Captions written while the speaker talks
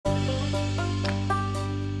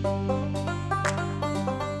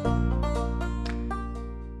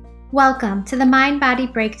Welcome to the Mind Body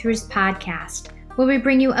Breakthroughs podcast, where we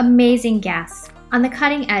bring you amazing guests on the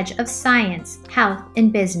cutting edge of science, health,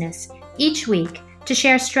 and business each week to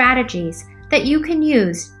share strategies that you can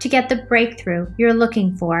use to get the breakthrough you're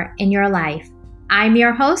looking for in your life. I'm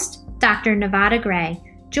your host, Dr. Nevada Gray.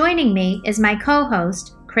 Joining me is my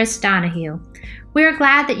co-host, Chris Donahue. We're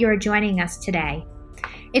glad that you are joining us today.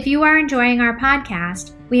 If you are enjoying our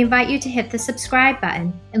podcast, we invite you to hit the subscribe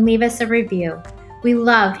button and leave us a review. We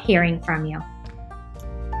love hearing from you.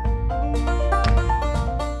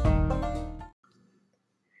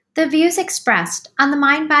 The views expressed on the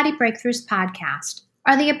Mind Body Breakthroughs podcast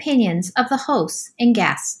are the opinions of the hosts and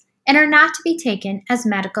guests and are not to be taken as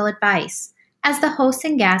medical advice, as the hosts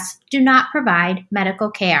and guests do not provide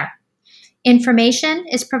medical care. Information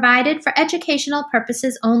is provided for educational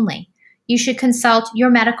purposes only. You should consult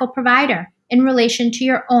your medical provider in relation to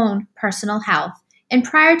your own personal health and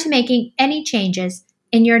prior to making any changes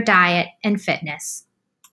in your diet and fitness.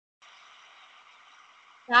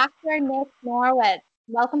 Dr. Nick Norwitz,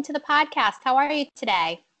 welcome to the podcast. How are you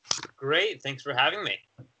today? Great. Thanks for having me.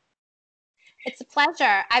 It's a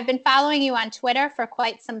pleasure. I've been following you on Twitter for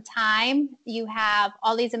quite some time. You have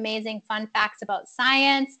all these amazing fun facts about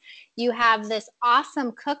science. You have this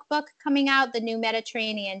awesome cookbook coming out, The New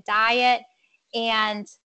Mediterranean Diet, and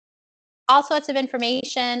all sorts of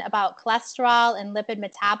information about cholesterol and lipid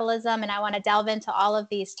metabolism. And I want to delve into all of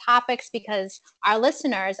these topics because our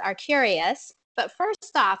listeners are curious. But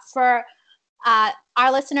first off, for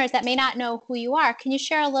our listeners that may not know who you are, can you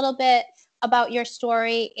share a little bit about your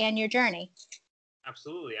story and your journey?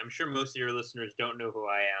 Absolutely. I'm sure most of your listeners don't know who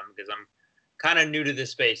I am because I'm kind of new to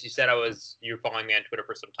this space. You said you were following me on Twitter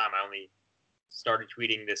for some time. I only started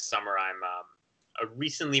tweeting this summer. I'm a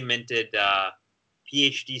recently minted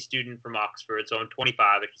PhD student from Oxford, so I'm 25.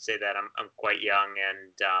 I should say that I'm quite young,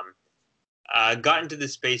 and got into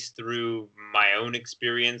this space through my own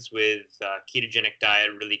experience with ketogenic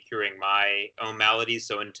diet, really curing my own maladies.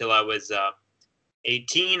 So until I was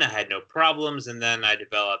 18, I had no problems, and then I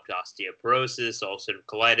developed osteoporosis, ulcerative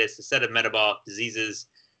colitis, a set of metabolic diseases.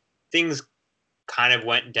 Things kind of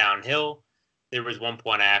went downhill. There was one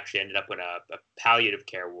point I actually ended up in a palliative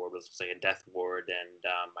care ward, which was like a death ward, and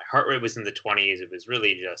my heart rate was in the 20s. It was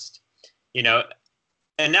really just,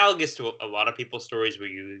 analogous to a lot of people's stories where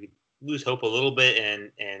you lose hope a little bit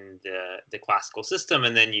in the classical system,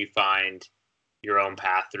 and then you find your own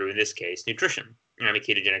path through, in this case, nutrition. I'm a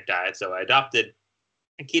ketogenic diet, so I adopted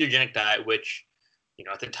a ketogenic diet, which,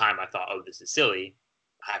 at the time I thought, oh, this is silly.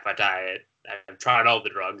 High-fat diet. I've tried all the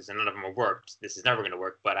drugs and none of them have worked. This is never going to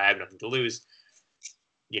work, but I have nothing to lose.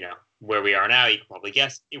 Where we are now, you can probably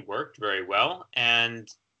guess it worked very well. And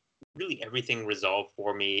really everything resolved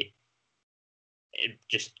for me. It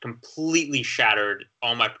just completely shattered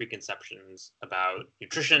all my preconceptions about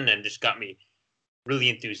nutrition and just got me really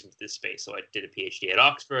enthused into this space. So I did a PhD at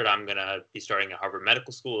Oxford. I'm going to be starting at Harvard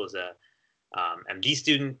Medical School as a MD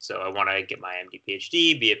student. So I want to get my MD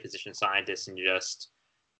PhD, be a physician scientist, and just,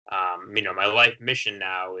 my life mission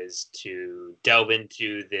now is to delve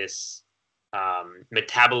into this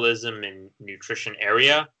metabolism and nutrition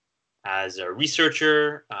area as a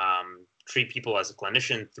researcher, treat people as a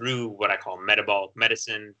clinician through what I call metabolic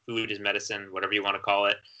medicine, food is medicine, whatever you want to call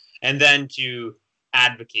it, and then to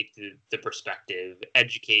advocate the perspective,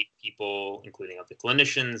 educate people, including of the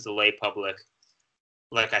clinicians, the lay public.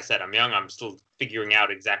 Like I said, I'm young. I'm still figuring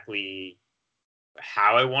out exactly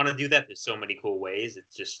how I want to do that. There's so many cool ways.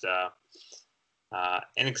 It's just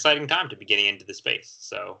an exciting time to be getting into the space.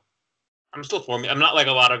 So I'm still forming. I'm not like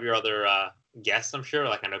a lot of your other guests, I'm sure.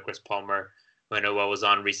 Like I know Chris Palmer, who I know was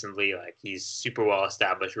on recently. Like he's super well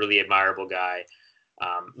established, really admirable guy,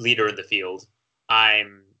 leader in the field.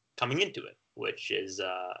 I'm coming into it, which is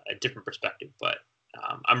a different perspective, but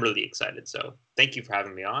I'm really excited. So thank you for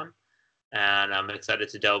having me on. And I'm excited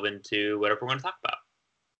to delve into whatever we're going to talk about.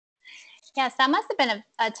 Yes, that must have been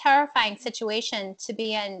a terrifying situation to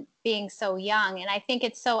be in, being so young. And I think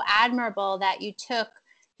it's so admirable that you took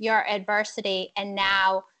your adversity and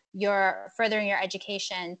now you're furthering your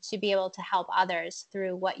education to be able to help others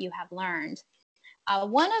through what you have learned.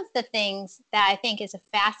 One of the things that I think is a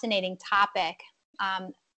fascinating topic,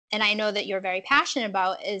 and I know that you're very passionate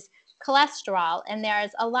about, is cholesterol. And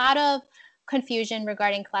there's a lot of confusion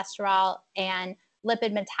regarding cholesterol and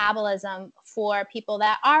lipid metabolism for people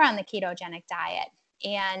that are on the ketogenic diet.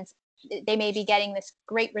 And they may be getting this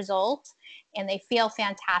great result and they feel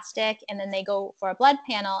fantastic. And then they go for a blood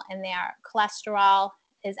panel and their cholesterol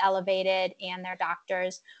is elevated and their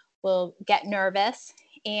doctors will get nervous.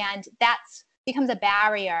 And that becomes a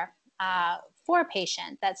barrier for a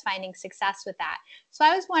patient that's finding success with that. So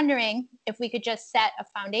I was wondering if we could just set a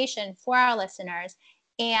foundation for our listeners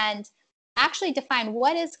and actually define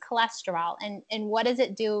what is cholesterol and what does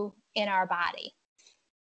it do in our body?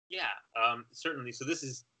 Yeah, certainly. So this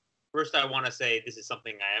is, first I want to say this is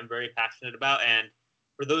something I am very passionate about. And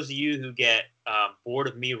for those of you who get bored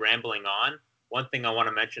of me rambling on, one thing I want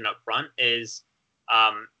to mention up front is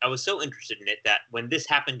I was so interested in it that when this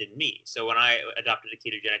happened in me, so when I adopted a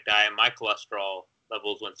ketogenic diet, my cholesterol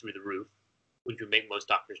levels went through the roof, which would make most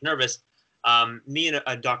doctors nervous. Me and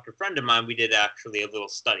a doctor friend of mine, we did actually a little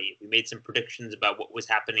study. We made some predictions about what was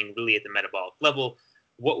happening really at the metabolic level,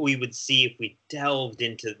 what we would see if we delved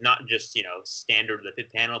into not just, standard lipid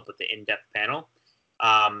panel, but the in-depth panel.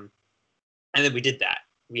 And then we did that.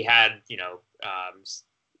 We had,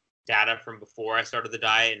 data from before I started the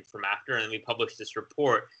diet and from after, and then we published this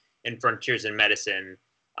report in Frontiers in Medicine,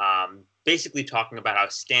 basically talking about how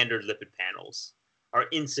standard lipid panels are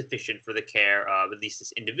insufficient for the care of at least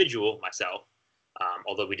this individual, myself,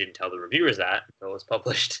 although we didn't tell the reviewers that until it was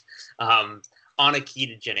published, on a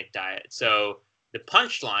ketogenic diet. So the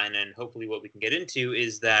punchline, and hopefully what we can get into,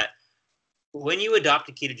 is that when you adopt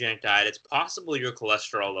a ketogenic diet, it's possible your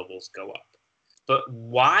cholesterol levels go up. But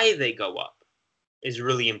why they go up is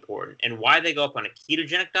really important. And why they go up on a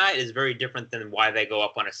ketogenic diet is very different than why they go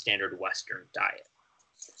up on a standard Western diet.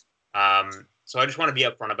 So I just want to be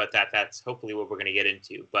upfront about that. That's hopefully what we're going to get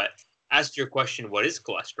into. But as to your question, what is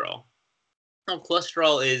cholesterol? Well,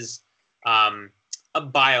 cholesterol is a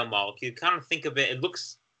biomolecule. Kind of think of it, it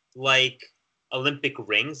looks like Olympic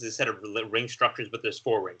rings, a set of ring structures, but there's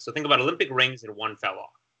 4 rings. So think about Olympic rings and one fell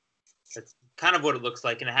off. That's kind of what it looks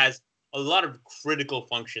like. And it has a lot of critical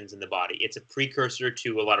functions in the body. It's a precursor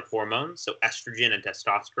to a lot of hormones, so estrogen and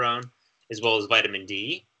testosterone, as well as vitamin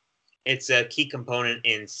D. It's a key component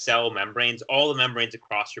in cell membranes, all the membranes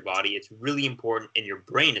across your body. It's really important in your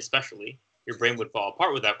brain, especially. Your brain would fall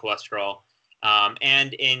apart without cholesterol,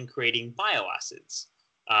 and in creating bile acids,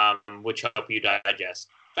 which help you digest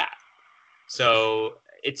fat. So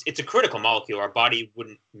it's a critical molecule. Our body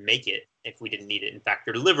wouldn't make it if we didn't need it. In fact,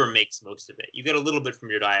 your liver makes most of it. You get a little bit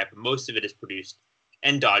from your diet, but most of it is produced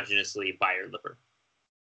endogenously by your liver.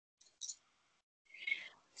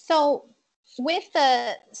 So with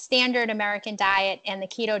the standard American diet and the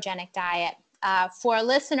ketogenic diet, for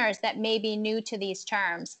listeners that may be new to these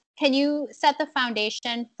terms, can you set the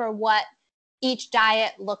foundation for what each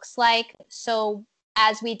diet looks like? So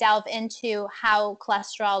as we delve into how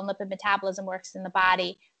cholesterol and lipid metabolism works in the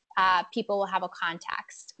body, people will have a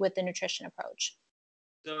context with the nutrition approach.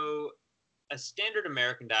 So a standard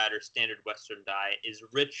American diet or standard Western diet is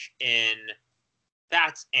rich in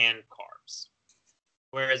fats and carbs,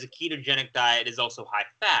 whereas a ketogenic diet is also high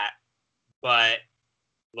fat, but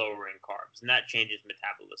lower in carbs, and that changes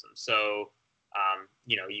metabolism. So,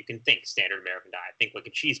 you can think standard American diet, think like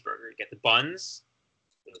a cheeseburger. You get the buns,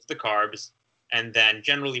 those the carbs, and then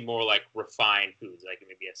generally more like refined foods, like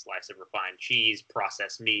maybe a slice of refined cheese,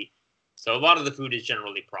 processed meat. So a lot of the food is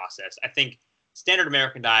generally processed. I think standard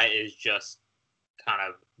American diet is just kind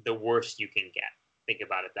of the worst you can get. Think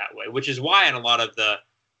about it that way, which is why in a lot of the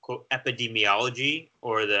quote, epidemiology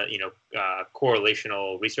or the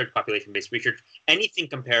correlational research, population-based research, anything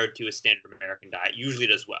compared to a standard American diet usually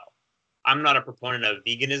does well. I'm not a proponent of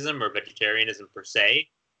veganism or vegetarianism per se,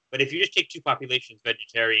 but if you just take 2 populations,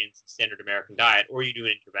 vegetarians and standard American diet, or you do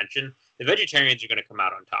an intervention, the vegetarians are going to come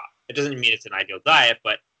out on top. It doesn't mean it's an ideal diet,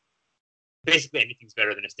 but basically anything's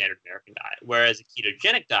better than a standard American diet. Whereas a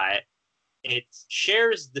ketogenic diet, it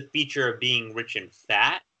shares the feature of being rich in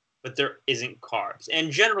fat, but there isn't carbs.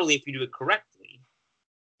 And generally, if you do it correctly,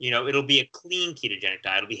 it'll be a clean ketogenic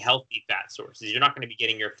diet. It'll be healthy fat sources. You're not going to be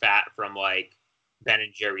getting your fat from like Ben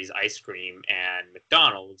and Jerry's ice cream and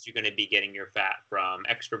McDonald's. You're going to be getting your fat from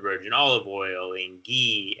extra virgin olive oil and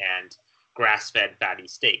ghee and grass-fed fatty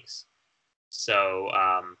steaks. So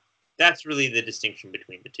that's really the distinction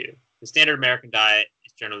between the two. The standard American diet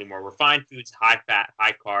is generally more refined foods, high fat,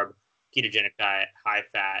 high carb. Ketogenic diet, high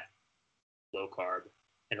fat, low carb,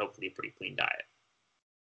 and hopefully a pretty clean diet.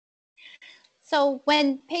 So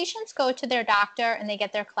when patients go to their doctor and they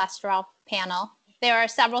get their cholesterol panel, there are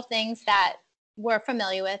several things that we're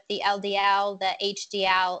familiar with, the LDL, the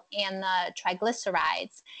HDL, and the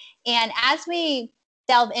triglycerides. And as we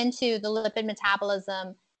delve into the lipid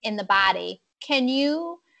metabolism in the body, can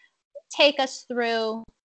you take us through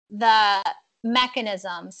the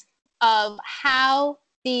mechanisms of how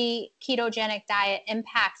the ketogenic diet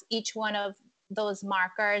impacts each one of those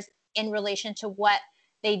markers in relation to what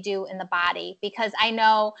they do in the body? Because I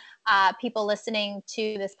know people listening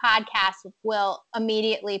to this podcast will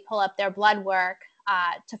immediately pull up their blood work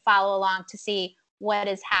to follow along to see what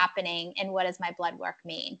is happening and what does my blood work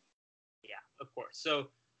mean. Yeah, of course. So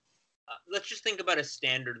let's just think about a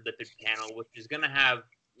standard lipid panel, which is going to have,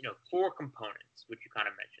 4 components, which you kind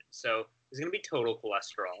of mentioned. So there's going to be total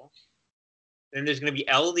cholesterol. Then there's going to be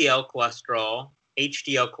LDL cholesterol,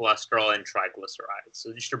 HDL cholesterol, and triglycerides.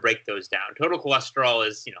 So just to break those down, total cholesterol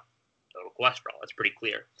is, total cholesterol. That's pretty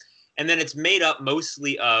clear. And then it's made up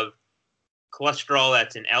mostly of cholesterol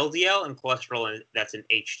that's in LDL and cholesterol that's in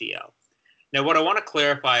HDL. Now, what I want to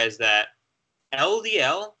clarify is that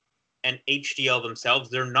LDL and HDL themselves,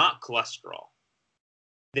 they're not cholesterol.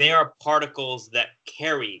 They are particles that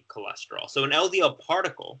carry cholesterol. So an LDL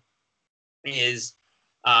particle is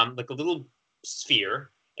like a little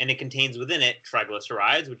sphere, and it contains within it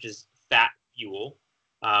triglycerides, which is fat fuel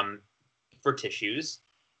for tissues,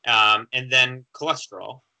 and then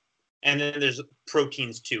cholesterol. And then there's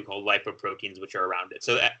proteins too, called lipoproteins, which are around it.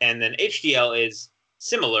 So, and then HDL is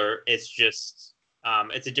similar. It's just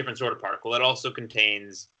it's a different sort of particle. It also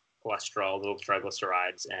contains cholesterol, little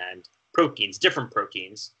triglycerides, and proteins, different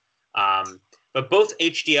proteins. But both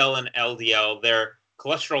HDL and LDL, they're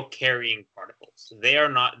cholesterol-carrying particles. They are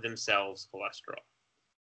not themselves cholesterol.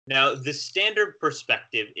 Now, the standard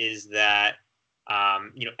perspective is that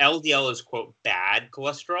LDL is, quote, bad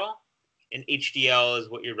cholesterol, and HDL is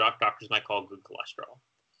what your doctors might call good cholesterol.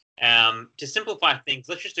 To simplify things,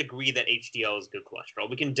 let's just agree that HDL is good cholesterol.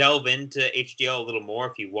 We can delve into HDL a little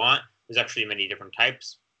more if you want. There's actually many different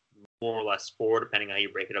types, more or less 4, depending on how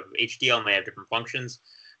you break it up. HDL may have different functions,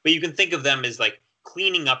 but you can think of them as like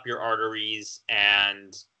cleaning up your arteries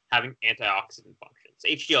and having antioxidant functions.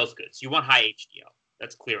 HDL is good. So you want high HDL.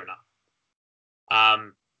 That's clear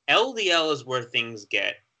enough. LDL is where things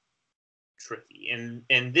get tricky.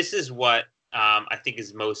 And this is what I think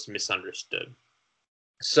is most misunderstood.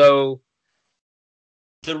 So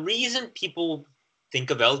the reason people think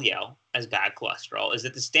of LDL as bad cholesterol is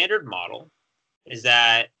that the standard model is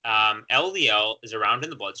that LDL is around in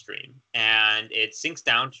the bloodstream and it sinks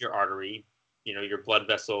down to your artery, your blood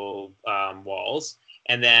vessel walls,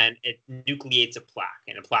 and then it nucleates a plaque,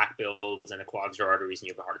 and a plaque builds and it clogs your arteries and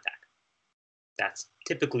you have a heart attack. That's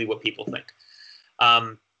typically what people think.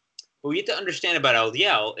 What we have to understand about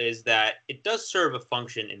LDL is that it does serve a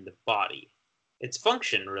function in the body. Its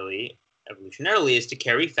function, really, evolutionarily, is to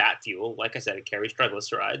carry fat fuel. Like I said, it carries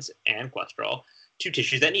triglycerides and cholesterol to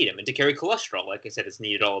tissues that need them. And to carry cholesterol, like I said, it's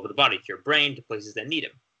needed all over the body, to your brain, to places that need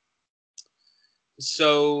them.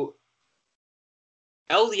 So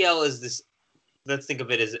LDL is this, let's think of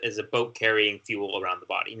it as a boat carrying fuel around the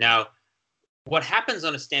body. Now, what happens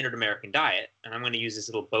on a standard American diet, and I'm going to use this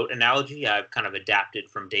little boat analogy I've kind of adapted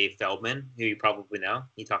from Dave Feldman, who you probably know.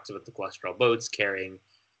 He talks about the cholesterol boats carrying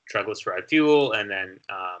triglyceride fuel and then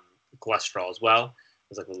cholesterol as well.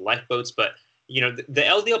 It's like little lifeboats. But, the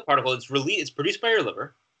LDL particle, it's produced by your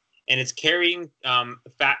liver, and it's carrying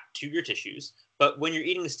fat to your tissues. But when you're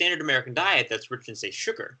eating a standard American diet that's rich in, say,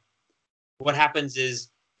 sugar, what happens is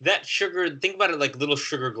that sugar, think about it like little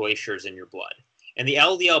sugar glaciers in your blood. And the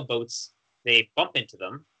LDL boats, they bump into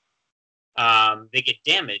them, they get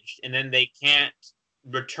damaged, and then they can't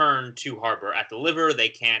return to harbor at the liver. They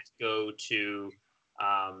can't go to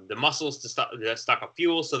the muscles to stock up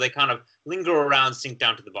fuel, so they kind of linger around, sink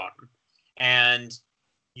down to the bottom. And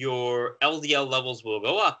your LDL levels will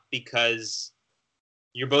go up because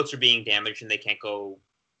your boats are being damaged and they can't go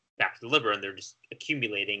back to the liver, and they're just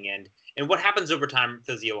accumulating. And what happens over time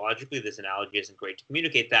physiologically, this analogy isn't great to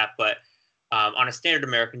communicate that, but on a standard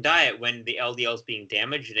American diet, when the LDL is being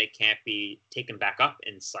damaged and it can't be taken back up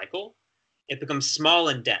in cycle, it becomes small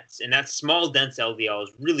and dense. And that small, dense LDL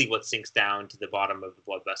is really what sinks down to the bottom of the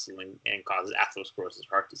blood vessel and causes atherosclerosis,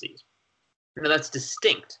 heart disease. Now, that's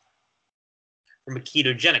distinct from a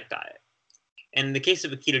ketogenic diet. And in the case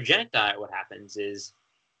of a ketogenic diet, what happens is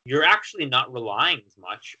you're actually not relying as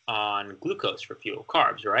much on glucose for fuel,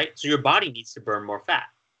 carbs, right? So your body needs to burn more fat.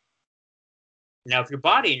 Now, if your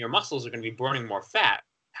body and your muscles are going to be burning more fat,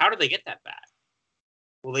 how do they get that fat?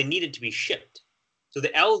 Well, they need it to be shipped. So the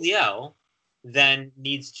LDL then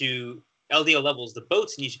LDL levels, the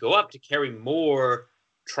boats need to go up to carry more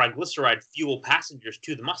triglyceride fuel passengers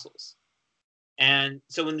to the muscles. And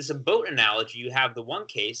so in this boat analogy, you have the one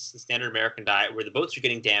case, the standard American diet, where the boats are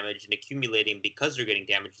getting damaged and accumulating because they're getting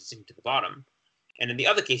damaged and sinking to the bottom. And in the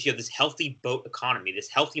other case, you have this healthy boat economy, this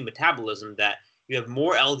healthy metabolism that you have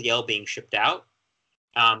more LDL being shipped out,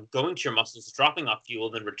 going to your muscles, dropping off fuel,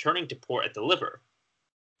 then returning to port at the liver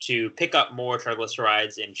to pick up more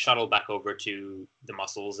triglycerides and shuttle back over to the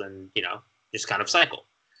muscles and, just kind of cycle.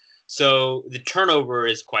 So the turnover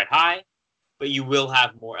is quite high, but you will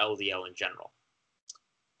have more LDL in general.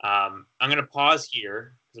 I'm going to pause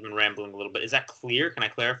here because I've been rambling a little bit. Is that clear? Can I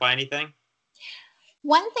clarify anything?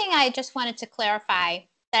 One thing I just wanted to clarify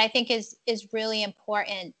that I think is really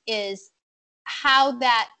important is how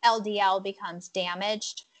that LDL becomes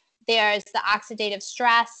damaged. There's the oxidative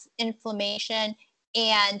stress, inflammation,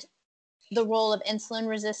 and the role of insulin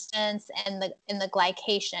resistance and the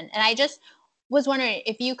glycation. And I just was wondering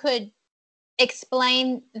if you could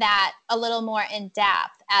explain that a little more in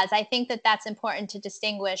depth, as I think that that's important to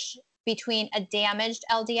distinguish between a damaged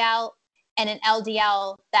LDL and an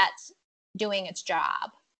LDL that's doing its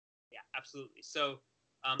job. Yeah, absolutely. So,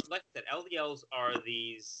 like I said, LDLs are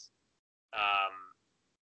these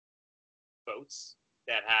boats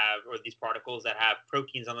that have, or these particles that have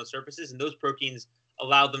proteins on the surfaces, and those proteins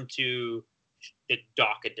allow them to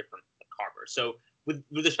dock at different harbors. So, with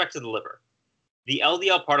respect to the liver, the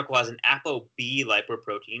LDL particle has an ApoB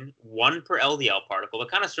lipoprotein, one per LDL particle, that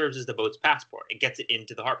kind of serves as the boat's passport. It gets it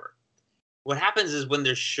into the harbor. What happens is when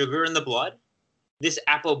there's sugar in the blood, this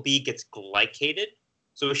ApoB gets glycated.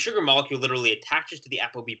 So a sugar molecule literally attaches to the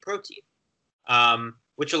ApoB protein,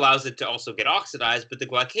 which allows it to also get oxidized, but the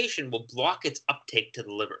glycation will block its uptake to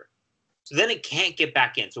the liver. So then it can't get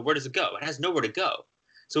back in. So where does it go? It has nowhere to go.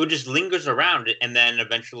 So it just lingers around it and then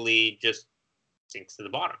eventually just sinks to the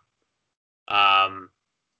bottom.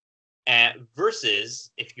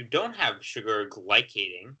 Versus if you don't have sugar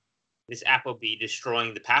glycating, this ApoB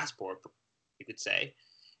destroying the passport, you could say,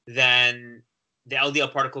 then the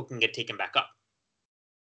LDL particle can get taken back up.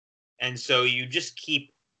 And so you just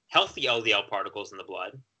keep healthy LDL particles in the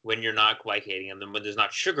blood when you're not glycating them and when there's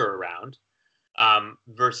not sugar around,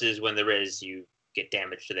 versus when there is, you get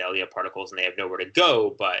damage to the LDL particles and they have nowhere to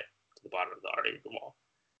go but to the bottom of the artery of the wall.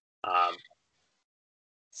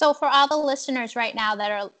 So for all the listeners right now that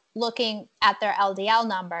are looking at their LDL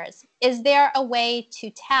numbers, is there a way to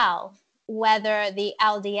tell whether the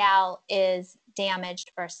LDL is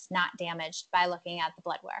damaged versus not damaged by looking at the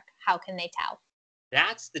blood work? How can they tell?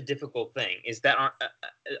 That's the difficult thing, is that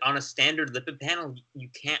on a standard lipid panel, you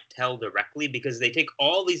can't tell directly because they take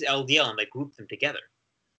all these LDL and they group them together.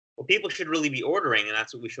 What people should really be ordering, and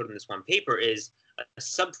that's what we showed in this one paper, is a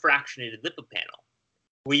subfractionated lipid panel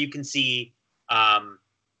where you can see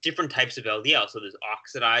different types of LDL. So there's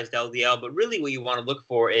oxidized LDL, but really what you want to look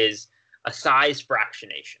for is a size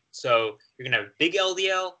fractionation. So you're going to have big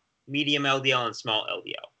LDL, medium LDL, and small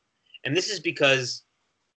LDL. And this is because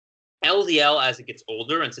LDL, as it gets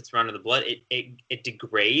older and sits around in the blood, it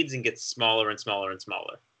degrades and gets smaller and smaller and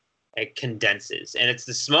smaller. It condenses. And it's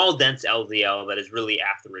the small, dense LDL that is really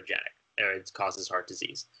atherogenic, or it causes heart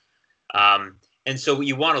disease. And so what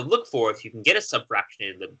you want to look for, if you can get a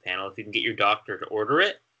subfractionated lipid panel, if you can get your doctor to order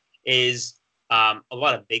it, is a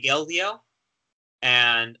lot of big LDL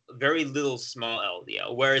and very little small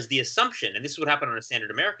LDL. Whereas the assumption, and this is what happened on a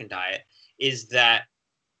standard American diet, is that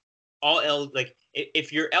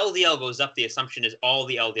if your LDL goes up, the assumption is all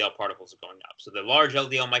the LDL particles are going up. So the large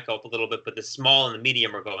LDL might go up a little bit, but the small and the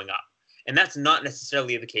medium are going up. And that's not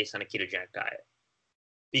necessarily the case on a ketogenic diet.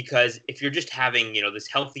 Because if you're just having, this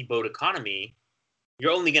healthy boat economy,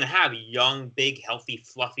 you're only going to have young, big, healthy,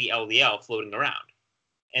 fluffy LDL floating around.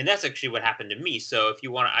 And that's actually what happened to me. So if you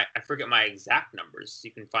want to, I forget my exact numbers.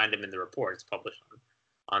 You can find them in the report. It's published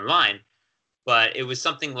online. But it was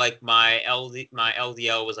something like my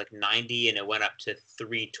LDL was like 90 and it went up to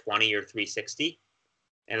 320 or 360.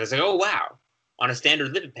 And I was like, oh, wow. On a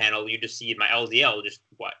standard lipid panel, you just see my LDL just,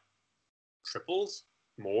 triples?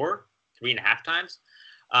 More? 3.5 times?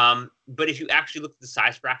 But if you actually look at the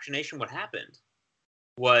size fractionation, what happened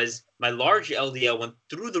was my large LDL went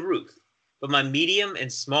through the roof, but my medium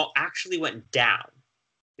and small actually went down.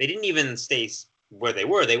 They didn't even stay where they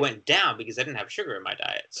were. They went down because I didn't have sugar in my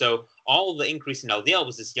diet. So all of the increase in LDL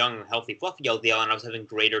was this young, healthy, fluffy LDL, and I was having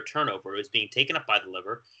greater turnover. It was being taken up by the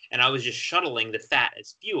liver, and I was just shuttling the fat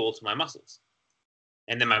as fuel to my muscles.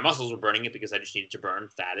 And then my muscles were burning it because I just needed to burn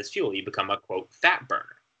fat as fuel. You become a, quote, fat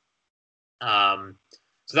burner.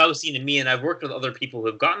 So that was seen in me, and I've worked with other people who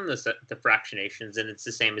have gotten the fractionations, and it's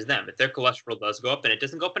the same as them. If their cholesterol does go up, and it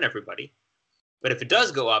doesn't go up in everybody, but if it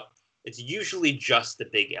does go up, it's usually just the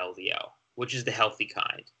big LDL, which is the healthy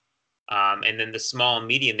kind. And then the small and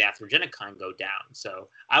medium, the atherogenic kind, go down. So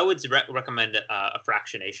I would recommend a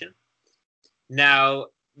fractionation. Now,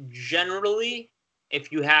 generally,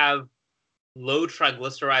 if you have low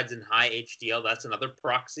triglycerides and high HDL, that's another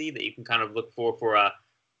proxy that you can kind of look for a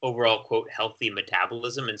overall, quote, healthy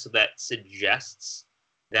metabolism. And so that suggests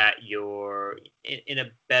that you're in a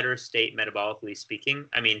better state metabolically speaking.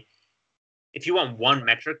 I mean, if you want one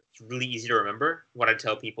metric, it's really easy to remember. What I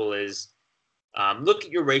tell people is look at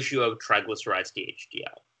your ratio of triglycerides to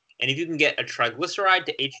HDL. And if you can get a triglyceride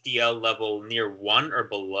to HDL level near 1 or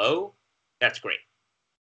below, that's great.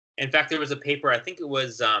 In fact, there was a paper, I think it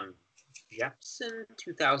was Jepson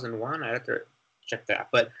 2001. I have to check that.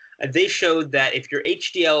 But they showed that if your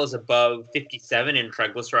HDL is above 57 and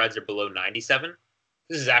triglycerides are below 97,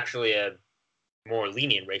 this is actually a more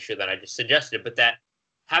lenient ratio than I just suggested, but that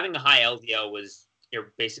having a high LDL was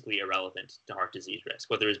basically irrelevant to heart disease risk.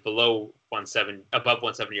 Whether it's below 170, above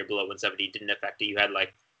 170 or below 170 didn't affect it. You had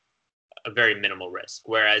like a very minimal risk.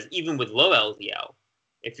 Whereas even with low LDL,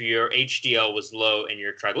 if your HDL was low and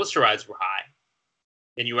your triglycerides were high,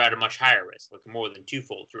 then you were at a much higher risk, like more than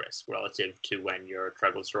twofold risk relative to when your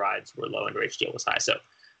triglycerides were low and your HDL was high. So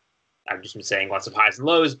I've just been saying lots of highs and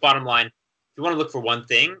lows. Bottom line, if you want to look for one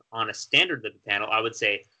thing on a standard lipid panel, I would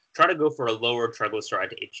say try to go for a lower triglyceride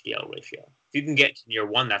to HDL ratio. If you can get to near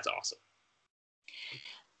 1, that's awesome.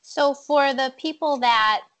 So for the people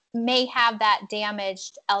that may have that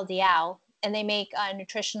damaged LDL and they make a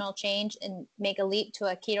nutritional change and make a leap to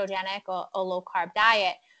a ketogenic or a low-carb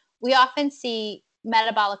diet, we often see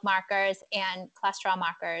metabolic markers and cholesterol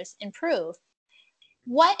markers improve.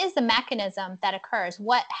 What is the mechanism that occurs?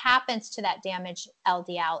 What happens to that damaged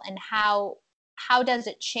LDL, and how does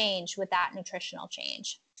it change with that nutritional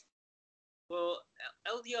change? Well,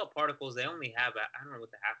 LDL particles, they only have, I don't know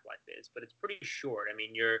what the half-life is, but it's pretty short. I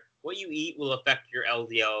mean, what you eat will affect your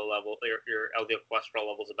LDL level, your LDL cholesterol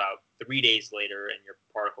levels about 3 days later, and your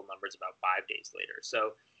particle numbers about 5 days later.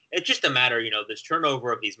 So it's just a matter, there's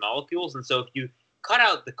turnover of these molecules. And so if you cut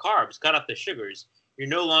out the carbs, cut out the sugars, you're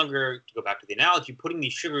no longer, to go back to the analogy, putting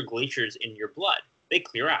these sugar glaciers in your blood. They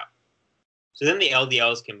clear out. So then the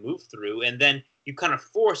LDLs can move through, and then you kind of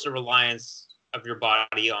force a reliance of your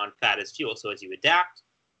body on fat as fuel. So as you adapt,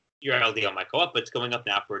 your LDL might go up, but it's going up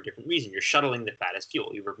now for a different reason. You're shuttling the fat as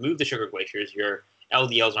fuel. You remove the sugar glaciers, your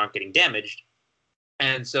LDLs aren't getting damaged.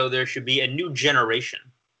 And so there should be a new generation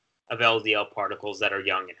of LDL particles that are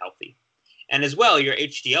young and healthy. And as well, your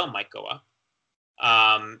HDL might go up,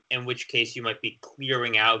 in which case you might be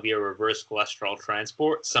clearing out via reverse cholesterol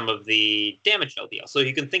transport some of the damaged LDL. So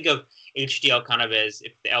you can think of HDL kind of as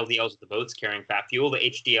if the LDLs are the boats carrying fat fuel, the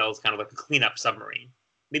HDL is kind of like a cleanup submarine.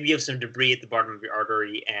 Maybe you have some debris at the bottom of your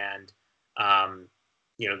artery, and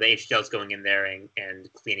the HDL is going in there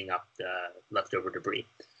and cleaning up the leftover debris.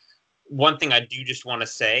 One thing I do just want to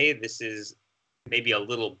say, this is maybe a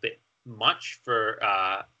little bit much for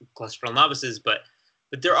cholesterol novices, but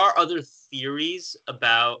there are other theories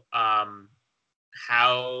about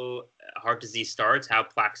how heart disease starts, how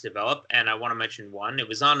plaques develop, and I want to mention one. It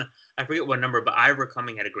was on, I forget what number, but Ira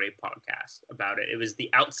Cumming had a great podcast about it. It was the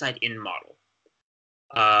outside-in model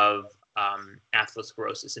of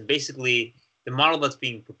atherosclerosis. And basically, the model that's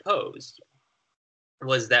being proposed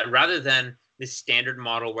was that rather than this standard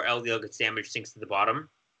model where LDL gets damaged, sinks to the bottom,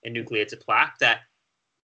 and nucleates a plaque, that,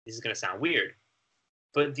 this is going to sound weird,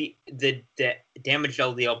 but the damaged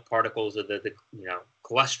LDL particles or the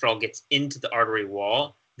cholesterol gets into the artery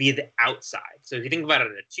wall via the outside. So if you think about it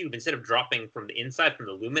in a tube, instead of dropping from the inside, from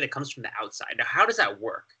the lumen, it comes from the outside. Now, how does that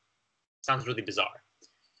work? Sounds really bizarre.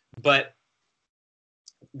 But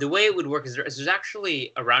the way it would work is there's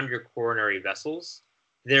actually, around your coronary vessels,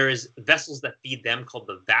 there's vessels that feed them called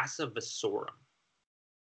the vasa vasorum.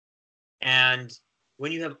 And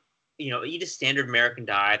when you have eat a standard American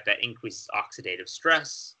diet that increases oxidative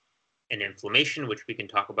stress and inflammation, which we can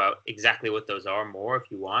talk about exactly what those are more if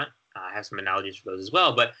you want. I have some analogies for those as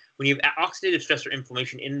well. But when you have oxidative stress or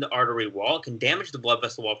inflammation in the artery wall, it can damage the blood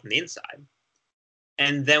vessel wall from the inside.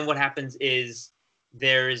 And then what happens is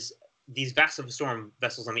there's these vasa vasorum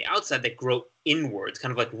vessels on the outside that grow inwards,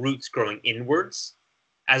 kind of like roots growing inwards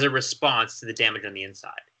as a response to the damage on the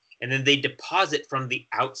inside. And then they deposit from the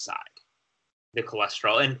outside the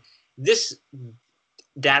cholesterol. And this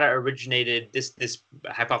data originated, this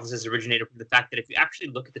hypothesis originated from the fact that if you actually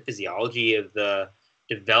look at the physiology of the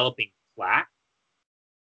developing plaque,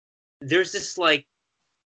 there's this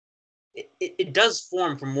it does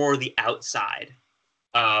form from more the outside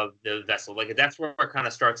of the vessel. Like that's where it kind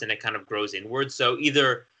of starts and it kind of grows inward. So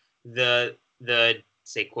either the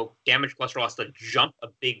say quote damaged cholesterol has to jump a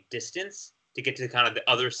big distance to get to kind of the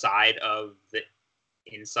other side of the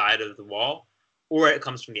inside of the wall, or it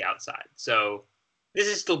comes from the outside. So this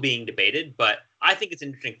is still being debated, but I think it's an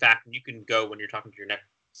interesting fact. And you can go when you're talking to your next,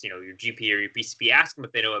 your GP or your PCP, ask them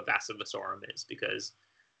if they know what vasa vasorum is, because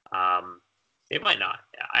they might not.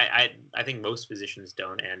 I think most physicians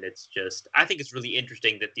don't, and it's just, I think it's really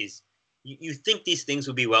interesting that you think these things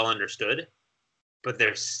will be well understood, but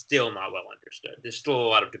they're still not well understood. There's still a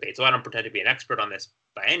lot of debate. So I don't pretend to be an expert on this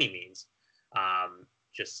by any means.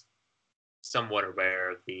 Just somewhat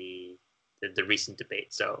aware of the the recent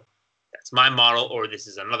debate. So that's my model, or this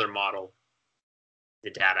is another model the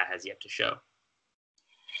data has yet to show.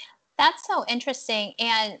 That's so interesting.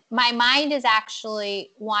 And my mind is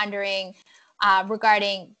actually wandering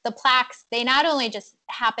regarding the plaques. They not only just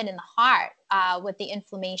happen in the heart with the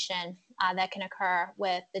inflammation that can occur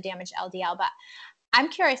with the damaged LDL, but I'm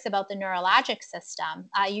curious about the neurologic system.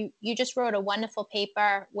 You just wrote a wonderful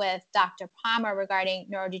paper with Dr. Palmer regarding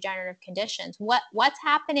neurodegenerative conditions. What's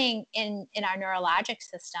happening in our neurologic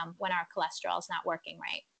system when our cholesterol is not working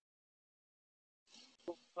right?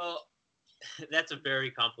 Well, that's a very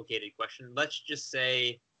complicated question. Let's just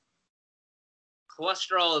say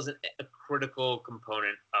cholesterol is a critical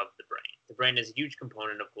component of the brain. The brain is a huge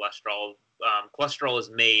component of cholesterol. Cholesterol is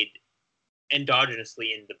made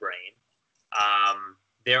endogenously in the brain.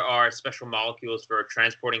 There are special molecules for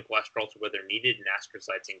transporting cholesterol to where they're needed in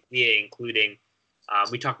astrocytes and glia, including,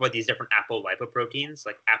 we talk about these different apolipoproteins,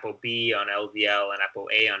 like ApoB on LDL and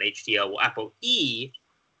ApoA on HDL. Well, ApoE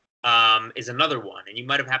is another one. And you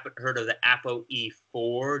might have heard of the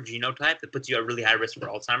ApoE4 genotype that puts you at really high risk for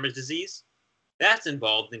Alzheimer's disease. That's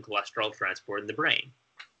involved in cholesterol transport in the brain.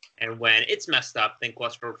 And when it's messed up, then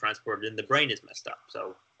cholesterol transport in the brain is messed up.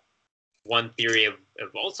 So one theory of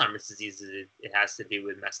Alzheimer's disease is it has to do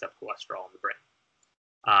with messed up cholesterol in the brain.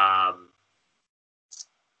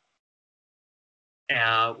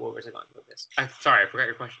 What was I going with this? Sorry, I forgot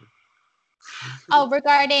your question. Oh,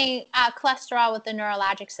 regarding cholesterol with the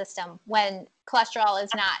neurologic system, when cholesterol is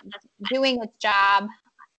not doing its job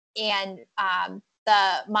and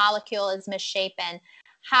the molecule is misshapen,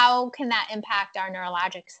 how can that impact our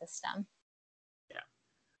neurologic system?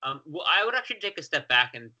 Well, I would actually take a step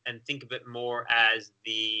back and think of it more as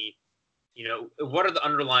what are the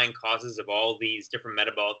underlying causes of all these different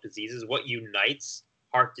metabolic diseases? What unites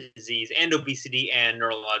heart disease and obesity and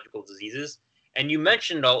neurological diseases? And you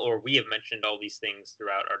mentioned we have mentioned all these things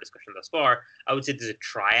throughout our discussion thus far. I would say there's a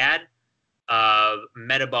triad of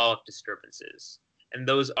metabolic disturbances. And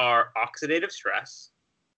those are oxidative stress,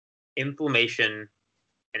 inflammation,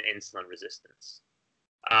 and insulin resistance.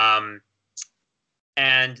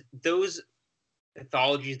 And those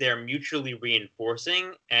pathologies, they're mutually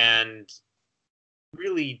reinforcing, and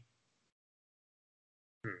really,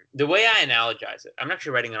 the way I analogize it, I'm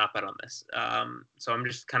actually writing an op-ed on this, so I'm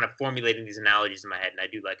just kind of formulating these analogies in my head, and I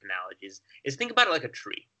do like analogies, is think about it like a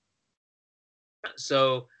tree.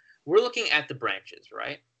 So we're looking at the branches,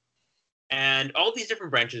 right? And all these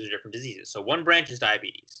different branches are different diseases. So one branch is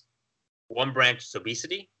diabetes, one branch is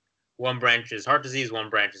obesity, one branch is heart disease, one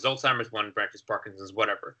branch is Alzheimer's, one branch is Parkinson's,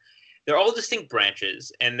 whatever. They're all distinct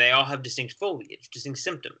branches, and they all have distinct foliage, distinct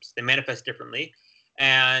symptoms. They manifest differently,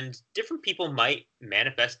 and different people might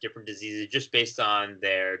manifest different diseases just based on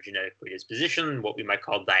their genetic predisposition, what we might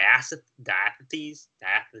call diatheses,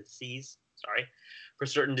 for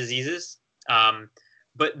certain diseases.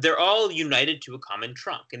 But they're all united to a common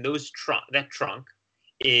trunk, and that trunk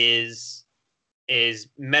is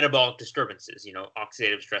metabolic disturbances,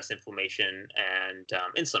 oxidative stress, inflammation, and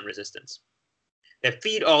insulin resistance that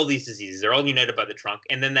feed all these diseases. They're all united by the trunk,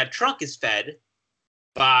 and then that trunk is fed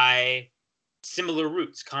by similar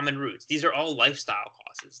roots, common roots. These are all lifestyle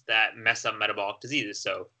causes that mess up metabolic diseases.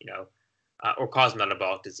 So, or cause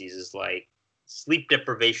metabolic diseases like sleep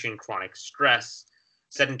deprivation, chronic stress,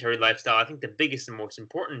 sedentary lifestyle. I think the biggest and most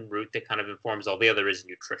important root that kind of informs all the other is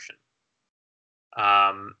nutrition.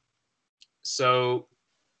 So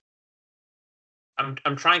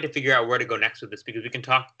I'm trying to figure out where to go next with this, because we can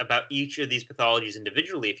talk about each of these pathologies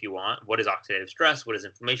individually if you want. What is oxidative stress? What is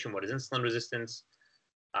inflammation? What is insulin resistance?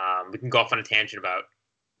 We can go off on a tangent about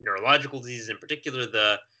neurological diseases in particular.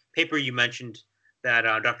 The paper you mentioned that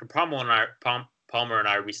Dr. Palmer and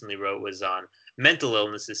I recently wrote was on mental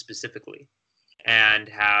illnesses specifically, and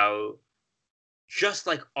how just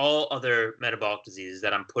like all other metabolic diseases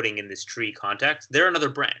that I'm putting in this tree context, they're another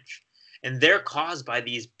branch. And they're caused by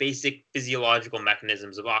these basic physiological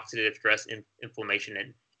mechanisms of oxidative stress, inflammation,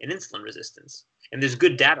 and insulin resistance. And there's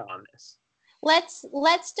good data on this. Let's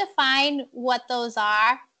define what those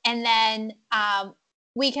are, and then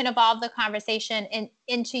we can evolve the conversation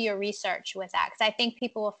into your research with that, because I think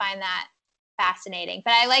people will find that fascinating.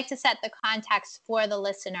 But I like to set the context for the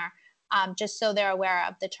listener, just so they're aware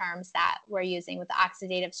of the terms that we're using with the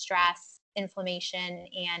oxidative stress, inflammation,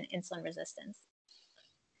 and insulin resistance.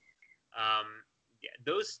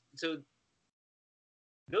 Those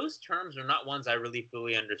terms are not ones I really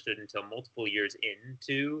fully understood until multiple years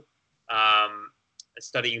into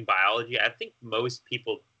studying biology. I think most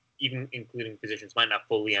people, even including physicians, might not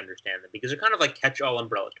fully understand them because they're kind of like catch-all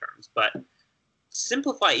umbrella terms. But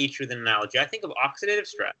simplify each with an analogy. I think of oxidative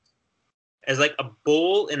stress as like a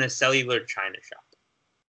bowl in a cellular china shop.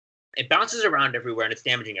 It bounces around everywhere and it's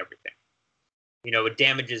damaging everything. It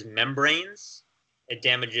damages membranes, it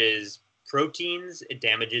damages proteins, it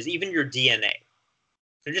damages even your DNA.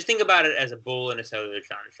 So just think about it as a bowl in a cellular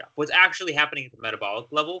china shop. What's actually happening at the metabolic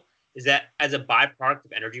level is that as a byproduct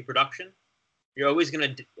of energy production, you're always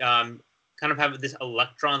going to kind of have this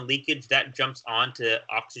electron leakage that jumps onto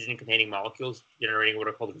oxygen-containing molecules, generating what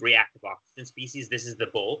are called reactive oxygen species. This is the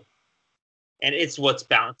bowl. And it's what's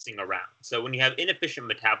bouncing around. So when you have inefficient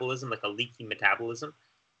metabolism, like a leaky metabolism,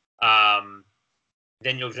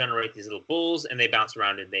 then you'll generate these little bowls, and they bounce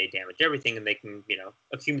around and they damage everything, and they can,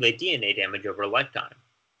 accumulate DNA damage over a lifetime.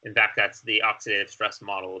 In fact, that's the oxidative stress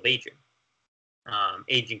model of aging.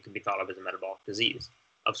 Aging can be thought of as a metabolic disease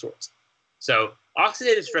of sorts. So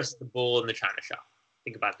oxidative stress is the bowl in the china shop.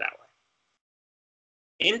 Think about it that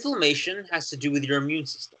way. Inflammation has to do with your immune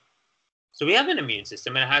system. So we have an immune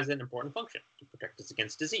system, and it has an important function to protect us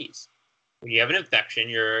against disease. When you have an infection,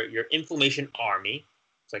 your inflammation army,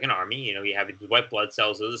 it's like an army, you have these white blood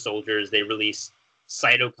cells, those are soldiers, they release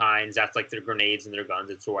cytokines, that's like their grenades and their guns,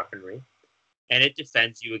 it's their weaponry, and it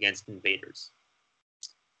defends you against invaders.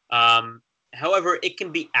 However, it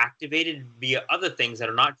can be activated via other things that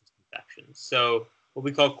are not just infections. So what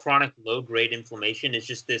we call chronic low-grade inflammation is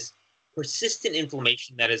just this persistent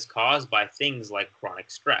inflammation that is caused by things like chronic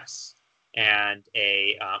stress and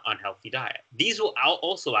a unhealthy diet. These will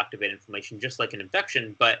also activate inflammation just like an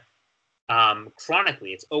infection, but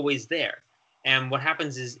chronically, it's always there. And what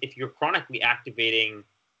happens is if you're chronically activating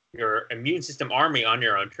your immune system army on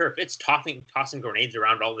your own turf, it's tossing grenades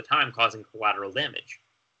around all the time, causing collateral damage.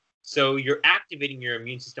 So you're activating your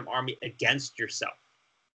immune system army against yourself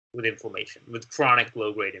with inflammation, with chronic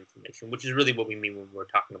low-grade inflammation, which is really what we mean when we're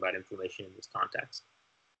talking about inflammation in this context.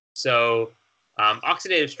 So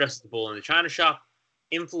oxidative stress is the bull in the china shop.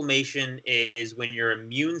 Inflammation is when your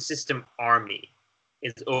immune system army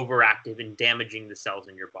is overactive and damaging the cells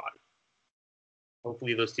in your body.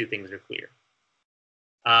 Hopefully those two things are clear.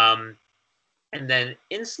 And then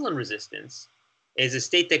insulin resistance is a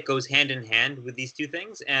state that goes hand in hand with these two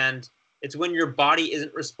things, and it's when your body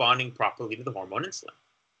isn't responding properly to the hormone insulin.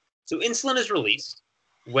 So insulin is released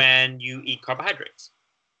when you eat carbohydrates.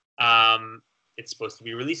 It's supposed to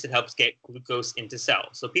be released. It helps get glucose into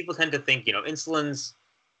cells. So people tend to think, insulin's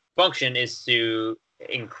function is to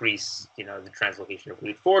increase, the translocation of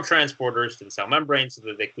GLUT4 transporters to the cell membrane so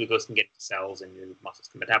that the glucose can get to cells and your muscles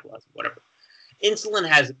can metabolize it, whatever. Insulin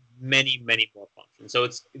has many, many more functions. So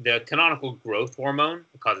it's the canonical growth hormone.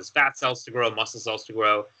 It causes fat cells to grow, muscle cells to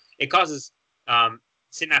grow. It causes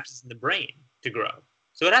synapses in the brain to grow.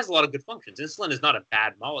 So it has a lot of good functions. Insulin is not a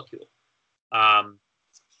bad molecule.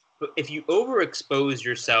 But if you overexpose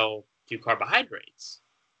yourself to carbohydrates,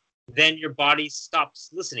 then your body stops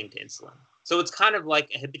listening to insulin. So it's kind of like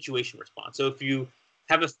a habituation response. So if you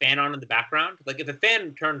have a fan on in the background, like if a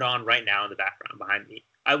fan turned on right now in the background behind me,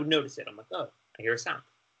 I would notice it. I'm like, oh, I hear a sound.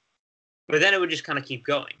 But then it would just kind of keep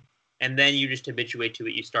going. And then you just habituate to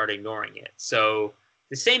it. You start ignoring it. So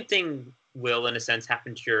the same thing will, in a sense,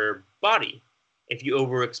 happen to your body if you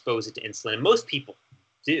overexpose it to insulin. And most people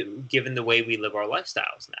do, given the way we live our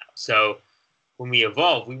lifestyles now. So when we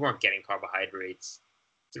evolved, we weren't getting carbohydrates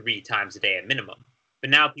 3 times a day at minimum. But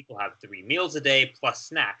now people have 3 meals a day plus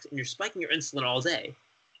snacks, and you're spiking your insulin all day.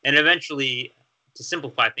 And eventually, to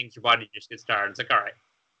simplify things, your body just gets tired. It's like, all right,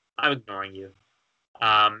 I'm ignoring you.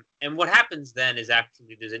 And what happens then is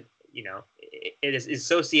actually it is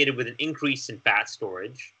associated with an increase in fat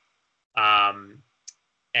storage,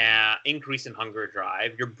 increase in hunger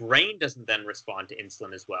drive. Your brain doesn't then respond to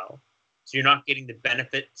insulin as well. So you're not getting the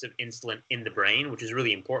benefits of insulin in the brain, which is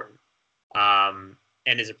really important.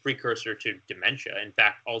 And is a precursor to dementia. In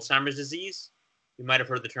fact, Alzheimer's disease, you might have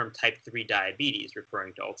heard the term type 3 diabetes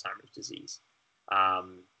referring to Alzheimer's disease,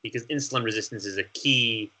 because insulin resistance is a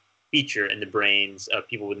key feature in the brains of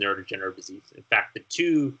people with neurodegenerative disease. In fact, the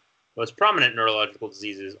 2 most prominent neurological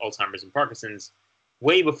diseases, Alzheimer's and Parkinson's,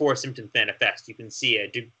 way before symptoms manifest, you can see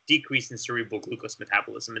a decrease in cerebral glucose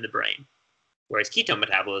metabolism in the brain, whereas ketone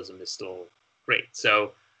metabolism is still great.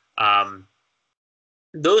 So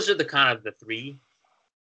those are the kind of the 3: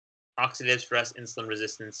 oxidative stress, insulin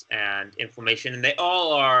resistance, and inflammation. And they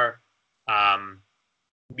all are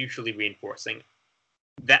mutually reinforcing.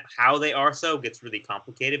 That how they are so gets really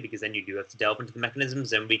complicated, because then you do have to delve into the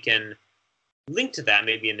mechanisms, and we can link to that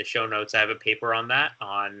maybe in the show notes. I have a paper on that,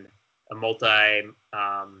 on a multi-loop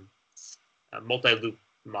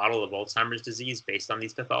model of Alzheimer's disease based on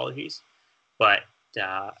these pathologies. But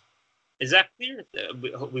is that clear?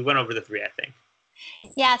 We went over the 3, I think.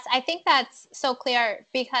 Yes, I think that's so clear,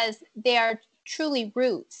 because they are truly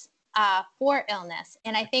roots for illness.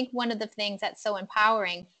 And I think one of the things that's so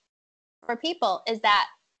empowering for people is that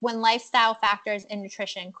when lifestyle factors in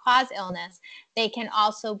nutrition cause illness, they can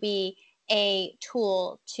also be a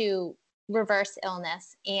tool to reverse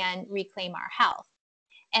illness and reclaim our health.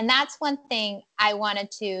 And that's one thing I wanted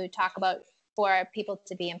to talk about for people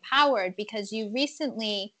to be empowered, because you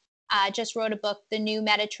recently just wrote a book, The New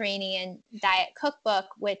Mediterranean Diet Cookbook,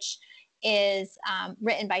 which is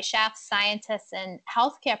written by chefs, scientists, and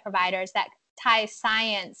healthcare providers that ties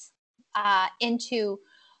science into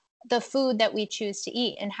the food that we choose to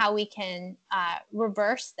eat and how we can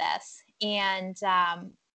reverse this and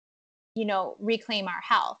reclaim our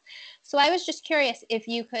health. So I was just curious if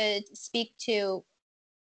you could speak to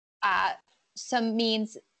some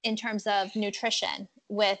means in terms of nutrition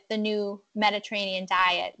with the new Mediterranean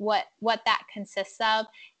diet, what that consists of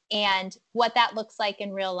and what that looks like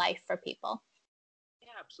in real life for people. Yeah,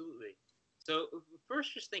 absolutely. So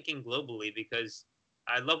first, just thinking globally, because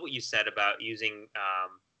I love what you said about using,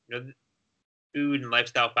 food and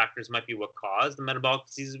lifestyle factors might be what cause the metabolic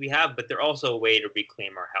diseases we have, but they're also a way to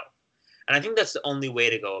reclaim our health. And I think that's the only way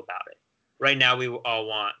to go about it. Right now, we all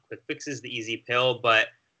want quick fixes, the easy pill, but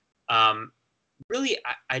really,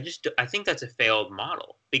 I think that's a failed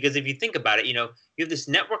model, because if you think about it, you have this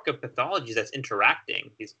network of pathologies that's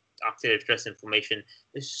interacting, these oxidative stress, inflammation.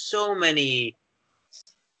 There's so many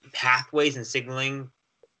pathways and signaling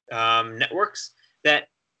networks that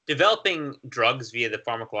developing drugs via the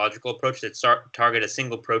pharmacological approach that target a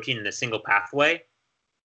single protein in a single pathway,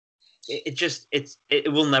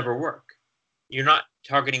 it will never work. You're not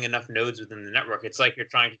targeting enough nodes within the network. It's like you're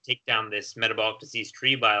trying to take down this metabolic disease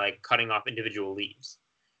tree by like cutting off individual leaves,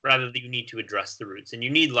 rather than you need to address the roots, and you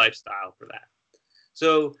need lifestyle for that.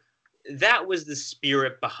 So that was the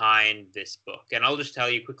spirit behind this book. And I'll just tell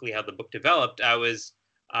you quickly how the book developed. I was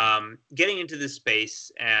getting into this space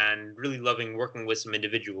and really loving working with some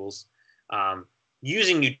individuals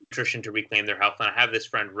using nutrition to reclaim their health. And I have this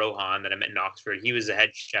friend, Rohan, that I met in Oxford. He was a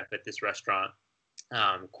head chef at this restaurant,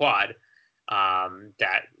 Quad,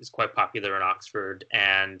 that is quite popular in Oxford.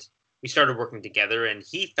 And we started working together, and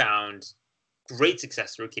he found great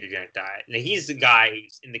success through a ketogenic diet. Now, he's the guy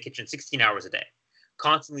who's in the kitchen 16 hours a day,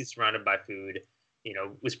 constantly surrounded by food,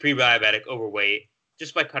 was pre-diabetic, overweight.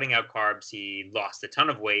 Just by cutting out carbs, he lost a ton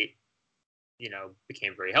of weight,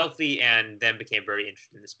 became very healthy, and then became very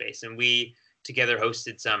interested in the space. And we together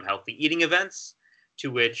hosted some healthy eating events, to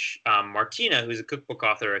which Martina, who's a cookbook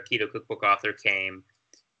author, a keto cookbook author, came.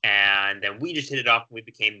 And then we just hit it off, and we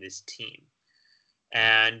became this team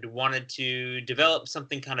and wanted to develop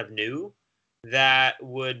something kind of new that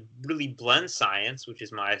would really blend science, which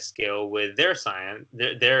is my skill, with their science,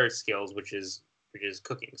 their skills, which is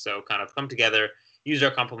cooking. So kind of come together, use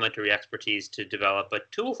our complementary expertise to develop a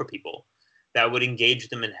tool for people that would engage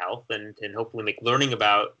them in health and hopefully make learning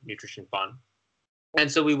about nutrition fun. And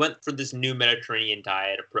so we went for this new Mediterranean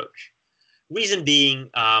diet approach. Reason being,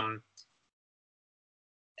 the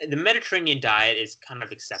Mediterranean diet is kind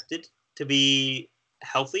of accepted to be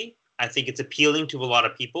healthy. I think it's appealing to a lot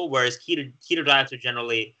of people, whereas keto diets are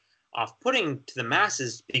generally off-putting to the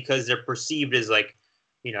masses because they're perceived as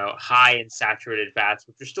high in saturated fats,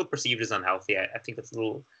 which are still perceived as unhealthy. I think that's a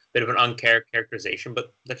little bit of an unfair characterization,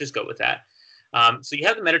 but let's just go with that. So you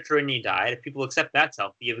have the Mediterranean diet. If people accept that's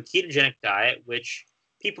healthy, you have a ketogenic diet, which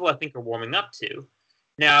people I think are warming up to.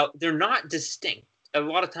 Now, they're not distinct. A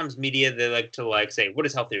lot of times media, they like to say, what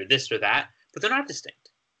is healthier, this or that, but they're not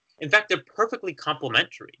distinct. In fact, they're perfectly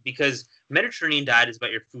complementary, because Mediterranean diet is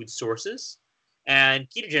about your food sources and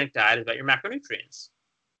ketogenic diet is about your macronutrients.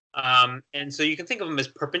 And so you can think of them as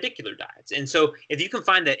perpendicular diets. And so if you can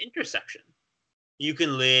find that intersection, you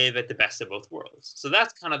can live at the best of both worlds. So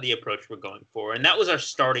that's kind of the approach we're going for. And that was our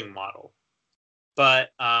starting model.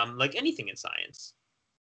 But like anything in science,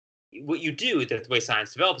 what you do, the way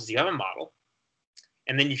science develops, is you have a model,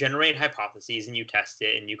 and then you generate hypotheses and you test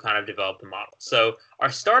it and you kind of develop the model. So our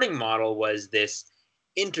starting model was this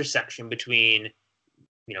intersection between,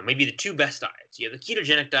 maybe the two best diets. You have the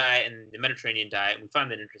ketogenic diet and the Mediterranean diet, and we find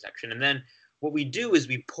that intersection. And then what we do is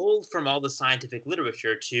we pull from all the scientific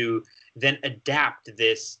literature to then adapt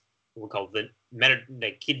this, what we call the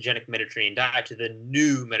ketogenic Mediterranean diet, to the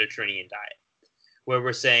new Mediterranean diet, where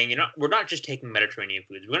we're saying, we're not just taking Mediterranean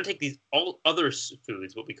foods. We're going to take these all other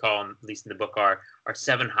foods, what we call them, at least in the book, are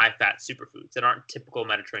 7 high-fat superfoods that aren't typical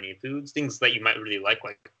Mediterranean foods, things that you might really like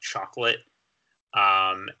chocolate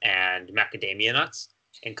and macadamia nuts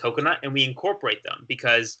and coconut, and we incorporate them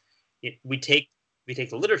because we take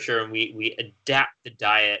the literature and we adapt the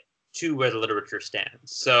diet to where the literature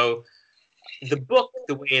stands. So the book,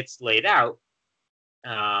 the way it's laid out,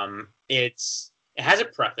 it has a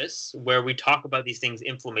preface where we talk about these things: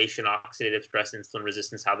 inflammation, oxidative stress, insulin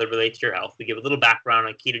resistance, how they relate to your health. We give a little background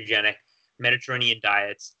on ketogenic, Mediterranean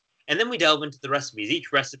diets, and then we delve into the recipes.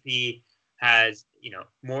 Each recipe has,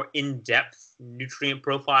 more in-depth nutrient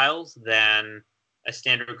profiles than a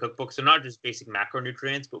standard cookbook. So not just basic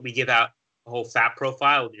macronutrients, but we give out a whole fat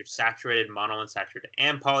profile with your saturated, monounsaturated,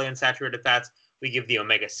 and polyunsaturated fats. We give the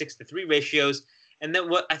omega-6 to 3 ratios. And then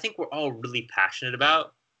what I think we're all really passionate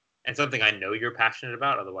about, and something I know you're passionate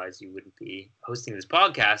about, otherwise you wouldn't be hosting this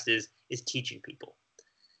podcast, is teaching people.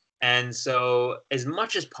 And so as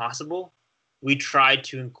much as possible, we try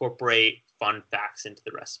to incorporate fun facts into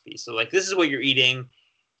the recipe. So like, this is what you're eating,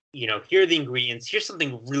 here are the ingredients. Here's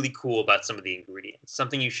something really cool about some of the ingredients,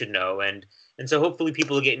 something you should know. And so hopefully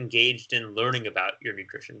people get engaged in learning about your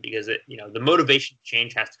nutrition, because the motivation to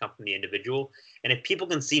change has to come from the individual. And if people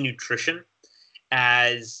can see nutrition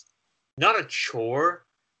as not a chore,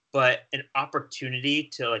 but an opportunity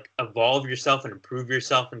to like evolve yourself and improve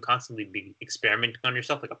yourself and constantly be experimenting on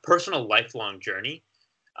yourself, like a personal lifelong journey,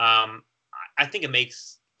 I think it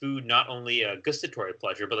makes food not only a gustatory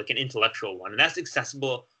pleasure, but like an intellectual one. And that's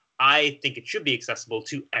accessible. I think it should be accessible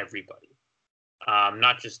to everybody,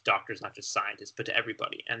 not just doctors, not just scientists, but to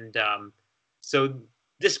everybody. And so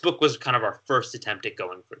this book was kind of our first attempt at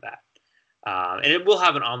going for that. And it will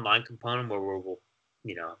have an online component where we'll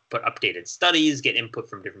put updated studies, get input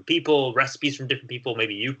from different people, recipes from different people.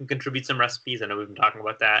 Maybe you can contribute some recipes. I know we've been talking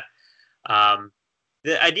about that.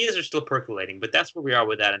 The ideas are still percolating, but that's where we are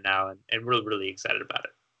with that now, and we're really excited about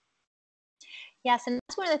it. Yes, and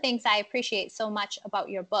that's one of the things I appreciate so much about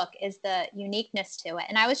your book is the uniqueness to it.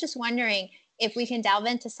 And I was just wondering if we can delve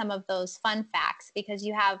into some of those fun facts, because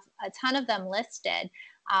you have a ton of them listed.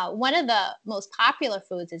 One of the most popular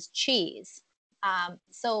foods is cheese.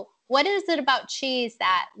 So what is it about cheese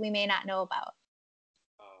that we may not know about?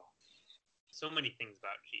 Oh, so many things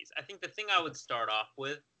about cheese. I think the thing I would start off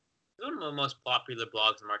with is one of the most popular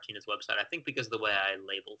blogs on Martina's website, I think because of the way I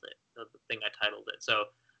labeled it, the thing I titled it. So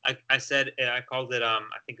I called it, I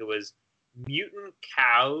think it was Mutant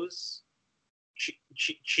Cows,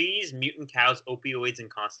 Cheese, Mutant Cows, Opioids, and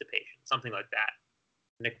Constipation, something like that.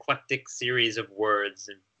 An eclectic series of words,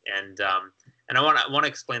 and I want to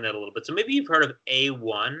explain that a little bit. So maybe you've heard of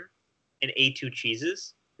A1 and A2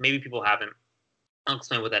 cheeses. Maybe people haven't. I'll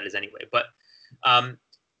explain what that is anyway. But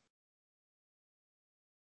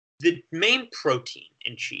the main protein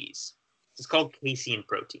in cheese is called casein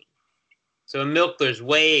protein. So in milk, there's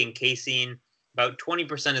whey and casein. About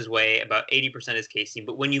 20% is whey, about 80% is casein.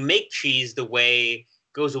 But when you make cheese, the whey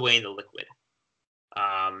goes away in the liquid.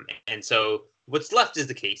 And so what's left is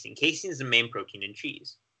the casein. Casein is the main protein in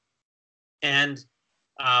cheese. And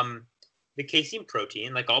the casein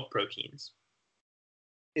protein, like all proteins,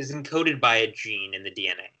 is encoded by a gene in the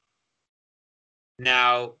DNA.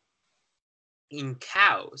 Now, in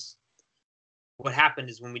cows, what happened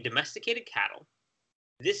is when we domesticated cattle,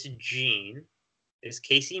 this gene, this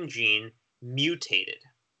casein gene, mutated.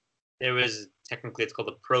 There was, technically it's called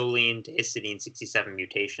a proline to histidine 67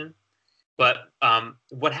 mutation. But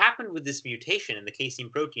what happened with this mutation in the casein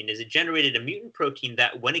protein is it generated a mutant protein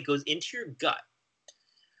that when it goes into your gut,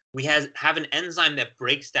 we have an enzyme that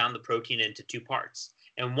breaks down the protein into two parts.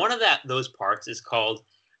 And one of those parts is called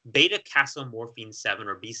beta-casomorphin 7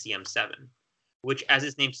 or BCM7, which, as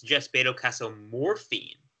its name suggests,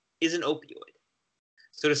 beta-casomorphin is an opioid.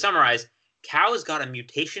 So to summarize, cows got a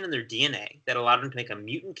mutation in their DNA that allowed them to make a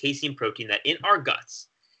mutant casein protein that in our guts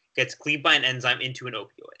gets cleaved by an enzyme into an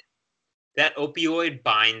opioid. That opioid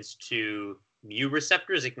binds to mu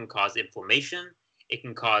receptors. It can cause inflammation. It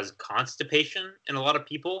can cause constipation in a lot of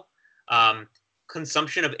people.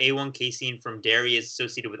 Consumption of A1 casein from dairy is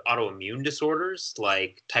associated with autoimmune disorders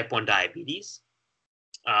like type 1 diabetes.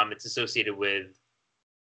 It's associated with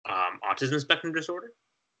autism spectrum disorder.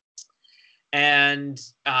 And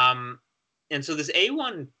so this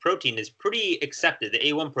A1 protein is pretty accepted, the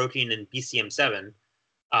A1 protein in BCM7,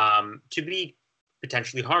 to be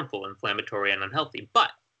potentially harmful, inflammatory, and unhealthy.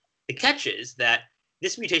 But the catch is that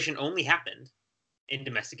this mutation only happened in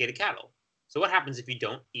domesticated cattle. So what happens if you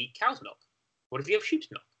don't eat cow's milk? What if you have sheep's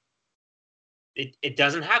milk? It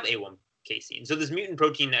doesn't have A1 casein. So this mutant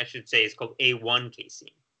protein, I should say, is called A1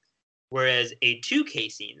 casein. Whereas A2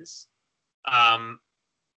 caseins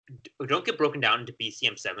don't get broken down into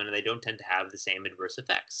BCM7, and they don't tend to have the same adverse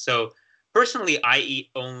effects. So personally, I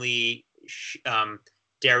eat only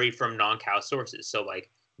dairy from non-cow sources. So like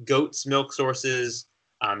goat's milk sources,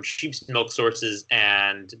 sheep's milk sources,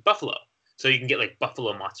 and buffalo. So you can get like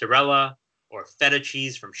buffalo mozzarella or feta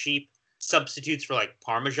cheese from sheep. Substitutes for like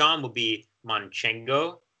Parmesan would be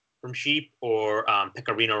Manchego from sheep or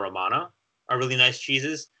Pecorino Romano. are really nice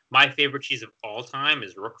cheeses. My favorite cheese of all time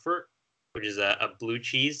is Roquefort, which is a blue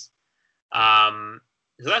cheese. So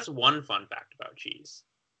that's one fun fact about cheese.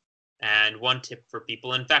 And one tip for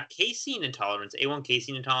people. In fact, casein intolerance, A1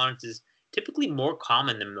 casein intolerance, is typically more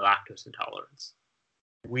common than lactose intolerance,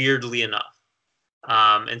 weirdly enough.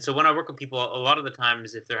 And so when I work with people, a lot of the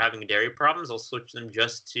times, if they're having dairy problems, I'll switch them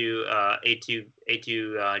just to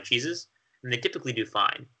A2 cheeses, and they typically do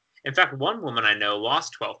fine. In fact, one woman I know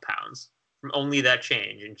lost 12 pounds from only that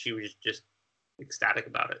change, and she was just ecstatic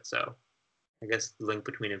about it. So I guess the link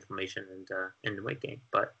between inflammation and weight gain.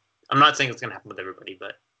 But I'm not saying it's going to happen with everybody.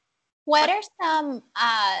 But what are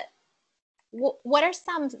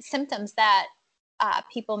some symptoms that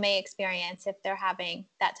people may experience if they're having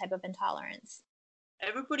that type of intolerance?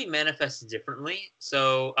 Everybody manifests differently.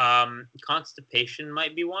 So constipation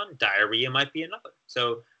might be one, diarrhea might be another.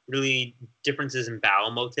 So really differences in bowel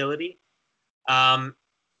motility.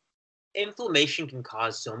 Inflammation can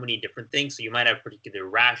cause so many different things. So you might have particular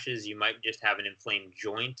rashes. You might just have an inflamed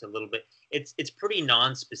joint a little bit. It's pretty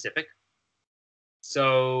non-specific.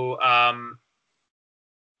 So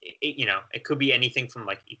it could be anything from,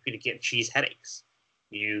 like, you could get cheese headaches.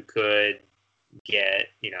 You could get,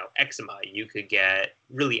 eczema. You could get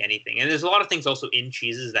really anything. And there's a lot of things also in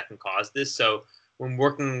cheeses that can cause this. So when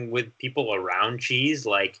working with people around cheese,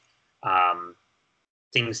 like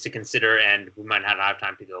things to consider, and we might not have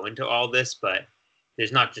time to go into all this, but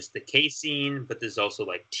there's not just the casein, but there's also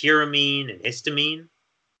like tyramine and histamine.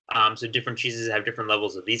 So different cheeses have different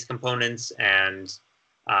levels of these components, and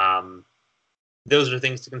those are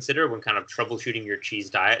things to consider when kind of troubleshooting your cheese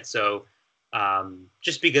diet. So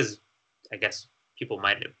just because I guess people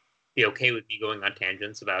might be okay with me going on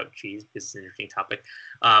tangents about cheese because it's an interesting topic,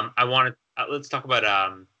 let's talk about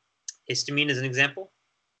histamine as an example,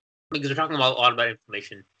 because we're talking a lot about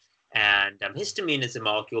inflammation. And histamine is a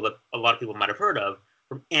molecule that a lot of people might have heard of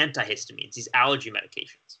from antihistamines, these allergy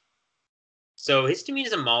medications. So histamine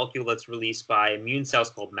is a molecule that's released by immune cells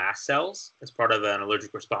called mast cells as part of an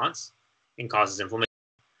allergic response and causes inflammation.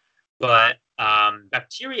 But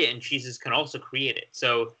bacteria in cheeses can also create it.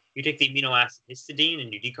 So you take the amino acid histidine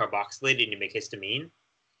and you decarboxylate it and you make histamine.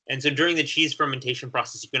 And so during the cheese fermentation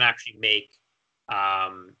process, you can actually make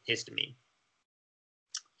histamine.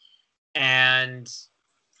 And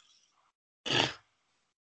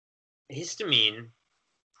histamine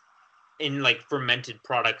in like fermented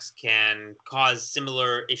products can cause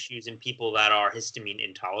similar issues in people that are histamine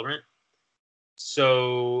intolerant.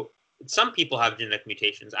 So some people have genetic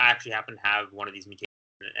mutations. I actually happen to have one of these mutations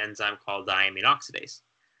in an enzyme called diamine oxidase.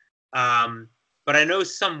 But I know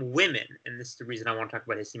some women, and this is the reason I want to talk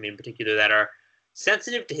about histamine in particular, that are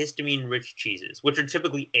sensitive to histamine-rich cheeses, which are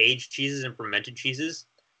typically aged cheeses and fermented cheeses,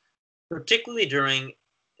 particularly during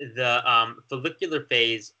the follicular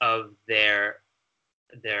phase of their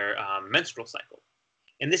menstrual cycle.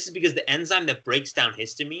 And this is because the enzyme that breaks down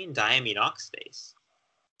histamine, diamine oxidase,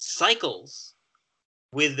 cycles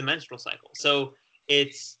with the menstrual cycle. So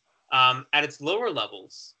it's at its lower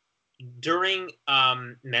levels during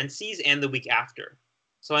menses and the week after.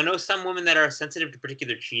 So I know some women that are sensitive to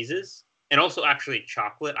particular cheeses, and also actually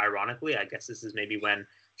chocolate, ironically. I guess this is maybe when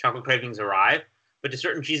chocolate cravings arrive. But to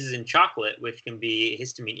certain cheeses in chocolate, which can be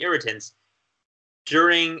histamine irritants,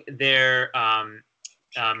 during their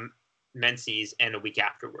menses and a week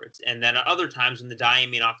afterwards. And then at other times when the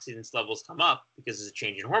diamine oxidase levels come up because there's a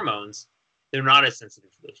change in hormones, they're not as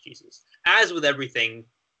sensitive to those cheeses. As with everything,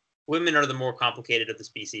 women are the more complicated of the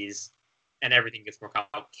species, and everything gets more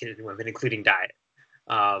complicated in women, including diet.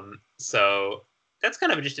 So that's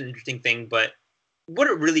kind of just an interesting thing. But what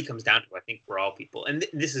it really comes down to, I think, for all people, and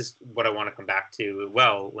this is what I want to come back to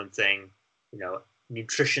when saying,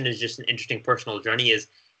 nutrition is just an interesting personal journey, is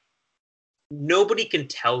nobody can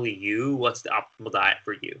tell you what's the optimal diet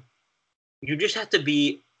for you. You just have to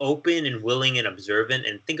be open and willing and observant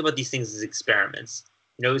and think about these things as experiments.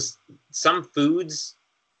 Some foods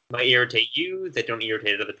might irritate you that don't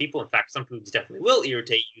irritate other people. In fact, some foods definitely will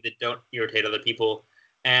irritate you that don't irritate other people.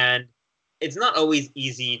 And it's not always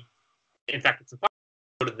easy. In fact, it's impossible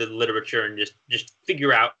to go to the literature and just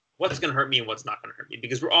figure out what's going to hurt me and what's not going to hurt me,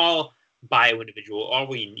 because we're all bio-individual,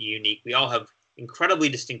 all unique. We all have incredibly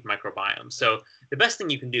distinct microbiomes. So the best thing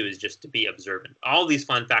you can do is just to be observant. All these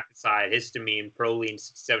fun facts aside, histamine, proline,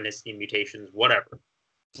 67 histidine mutations, whatever.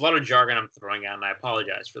 It's a lot of jargon I'm throwing out, and I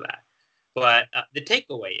apologize for that. But the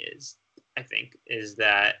takeaway is, I think, is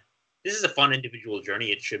that this is a fun individual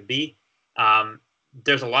journey. It should be.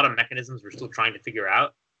 There's a lot of mechanisms we're still trying to figure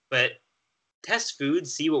out, but test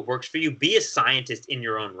foods, see what works for you. Be a scientist in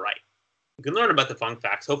your own right. You can learn about the fun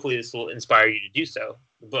facts. Hopefully this will inspire you to do so,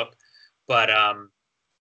 the book. But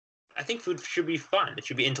I think food should be fun. It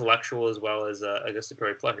should be intellectual as well as a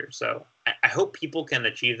gustatory pleasure. So I hope people can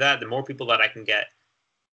achieve that. The more people that I can get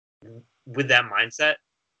with that mindset,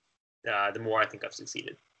 the more I think I've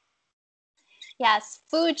succeeded. Yes,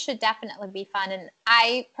 food should definitely be fun. And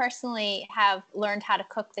I personally have learned how to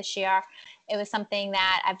cook this year. It was something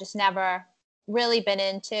that I've just never really been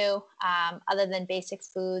into, other than basic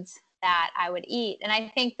foods that I would eat. And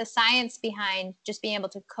I think the science behind just being able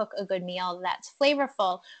to cook a good meal that's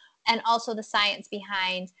flavorful, and also the science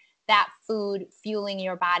behind that food fueling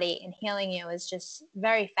your body and healing you, is just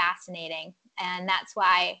very fascinating. And that's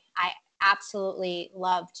why I absolutely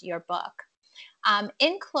loved your book.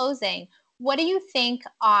 In closing, what do you think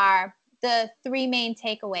are the three main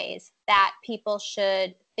takeaways that people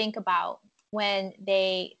should think about when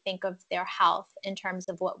they think of their health in terms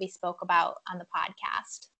of what we spoke about on the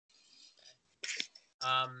podcast?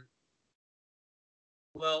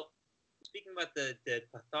 Well, speaking about the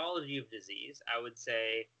pathology of disease, I would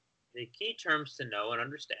say the key terms to know and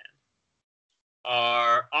understand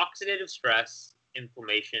are oxidative stress,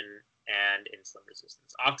 inflammation, and insulin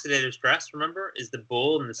resistance. Oxidative stress, remember, is the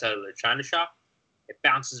bull in the cellular china shop. It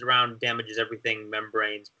bounces around, damages everything,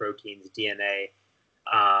 membranes, proteins, DNA.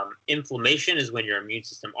 Inflammation is when your immune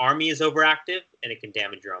system army is overactive and it can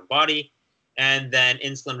damage your own body. And then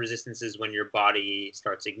insulin resistance is when your body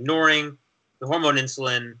starts ignoring the hormone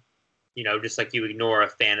insulin. You know, just like you ignore a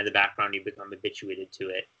fan in the background, you become habituated to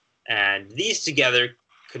it. And these together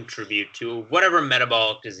contribute to whatever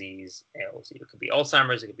metabolic disease ails you. It could be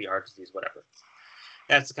Alzheimer's, it could be heart disease, whatever.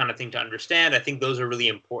 That's the kind of thing to understand. I think those are really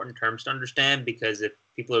important terms to understand, because if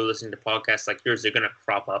people are listening to podcasts like yours, they're going to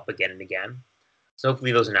crop up again and again. So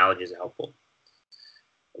hopefully those analogies are helpful.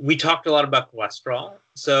 We talked a lot about cholesterol.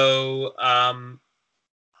 So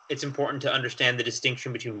it's important to understand the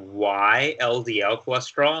distinction between why LDL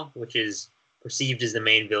cholesterol, which is perceived as the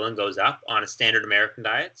main villain, goes up on a standard American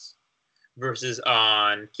diets versus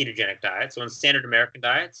on ketogenic diets. So on standard American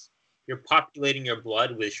diets, you're populating your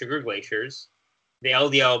blood with sugar glaciers. The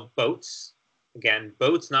LDL boats, again,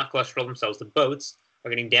 boats, not cholesterol themselves, the boats are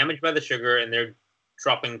getting damaged by the sugar and they're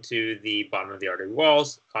dropping to the bottom of the artery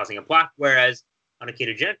walls, causing a plaque. Whereas on a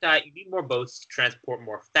ketogenic diet, you need more boats to transport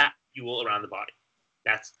more fat fuel around the body.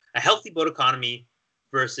 That's a healthy boat economy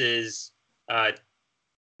versus,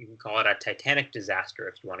 you can call it a Titanic disaster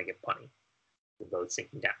if you want to get punny, the boat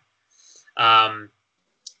sinking down.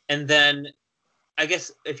 And then I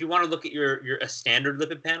guess if you want to look at a standard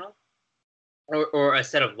lipid panel or a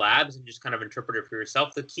set of labs and just kind of interpret it for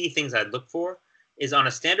yourself, the key things I'd look for is on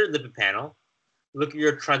a standard lipid panel, look at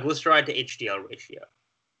your triglyceride to HDL ratio.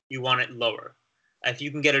 You want it lower. If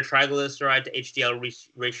you can get a triglyceride to HDL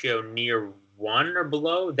ratio near 1 or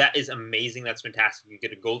below, that is amazing. That's fantastic. You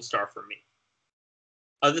get a gold star from me.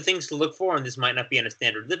 Other things to look for, and this might not be on a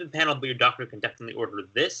standard lipid panel, but your doctor can definitely order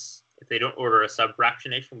this. If they don't order a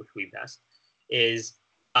subfractionation, which we best, is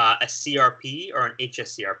a CRP or an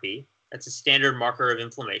HSCRP. That's a standard marker of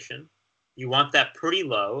inflammation. You want that pretty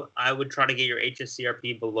low. I would try to get your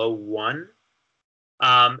HSCRP below 1.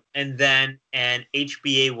 And then an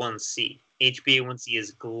HbA1c. HbA1c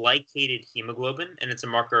is glycated hemoglobin, and it's a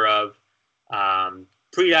marker of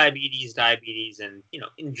prediabetes, diabetes, and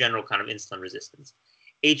in general kind of insulin resistance.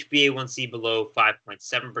 HbA1c below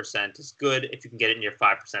 5.7% is good. If you can get it near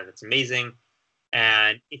 5%, that's amazing.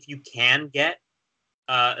 And if you can get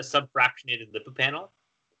a subfractionated lipid panel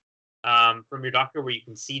from your doctor where you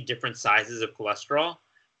can see different sizes of cholesterol,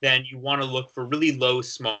 then you want to look for really low,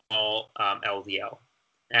 small LDL.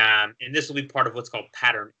 And this will be part of what's called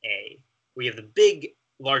pattern A, where you have the big,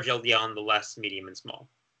 large LDL and the less, medium, and small.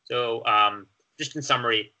 So just in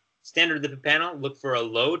summary, standard lipid panel, look for a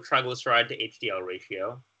low triglyceride to HDL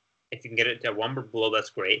ratio. If you can get it to 1 or below,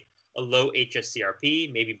 that's great. A low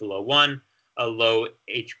HSCRP, maybe below 1. A low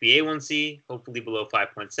HbA1c, hopefully below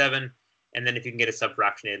 5.7. And then if you can get a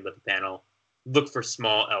subfractionated lipid panel, look for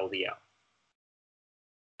small LDL.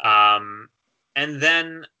 And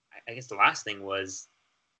then I guess the last thing was,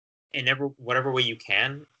 in whatever way you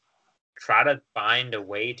can, try to find a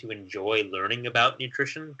way to enjoy learning about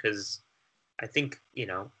nutrition, because I think,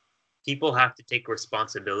 people have to take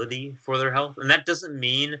responsibility for their health. And that doesn't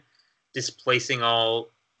mean displacing all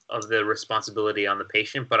of the responsibility on the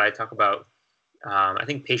patient, but I talk about, I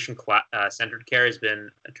think patient-centered care has been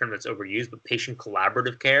a term that's overused, but patient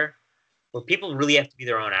collaborative care, where people really have to be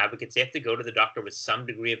their own advocates. They have to go to the doctor with some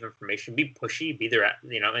degree of information, be pushy, be their,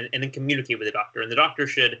 and then communicate with the doctor. And the doctor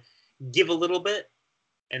should give a little bit,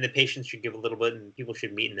 and the patients should give a little bit, and people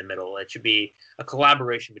should meet in the middle. It should be a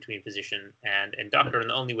collaboration between physician and doctor. And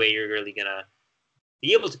the only way you're really going to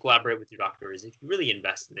be able to collaborate with your doctor is if you really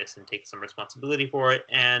invest in this and take some responsibility for it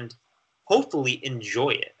and hopefully enjoy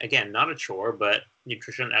it. Again, not a chore, but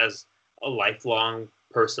nutrition as a lifelong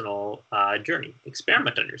personal journey.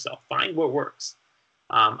 Experiment on yourself. Find what works.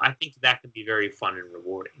 I think that can be very fun and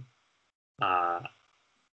rewarding.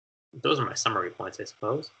 Those are my summary points, I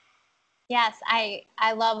suppose. Yes, I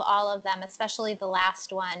love all of them, especially the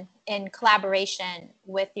last one, in collaboration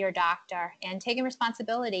with your doctor and taking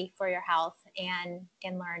responsibility for your health and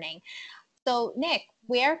in learning. So, Nick,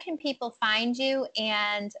 where can people find you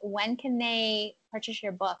and when can they purchase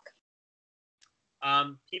your book?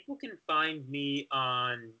 People can find me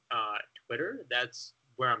on Twitter. That's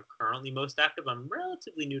where I'm currently most active. I'm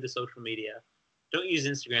relatively new to social media. Don't use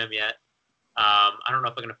Instagram yet. I don't know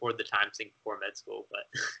if I can afford the time sink before med school, but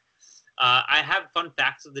I have fun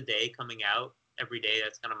facts of the day coming out every day.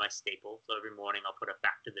 That's kind of my staple. So every morning I'll put a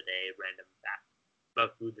fact of the day, a random fact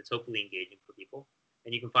about food that's hopefully engaging for people.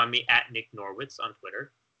 And you can find me at Nick Norwitz on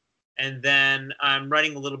Twitter. And then I'm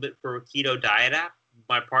writing a little bit for Keto Diet App.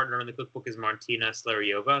 My partner in the cookbook is Martina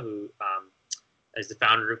Slariova, who is the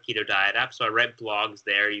founder of Keto Diet App. So I write blogs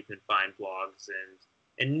there. You can find blogs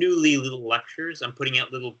and newly little lectures. I'm putting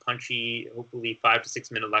out little punchy, hopefully 5 to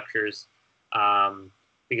 6 minute lectures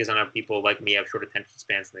because I know people like me have short attention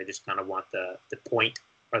spans and they just kind of want the point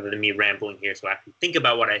rather than me rambling here. So I actually think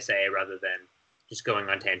about what I say rather than just going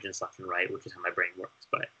on tangents left and right, which is how my brain works.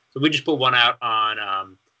 But so we just put one out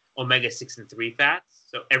on omega-6 and 3 fats.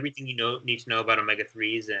 So everything you need to know about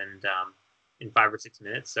omega-3s and in 5 or 6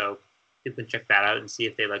 minutes. So people can check that out and see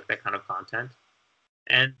if they like that kind of content.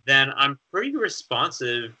 And then I'm pretty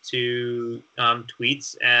responsive to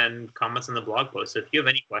tweets and comments on the blog post. So if you have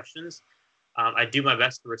any questions, I do my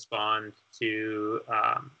best to respond to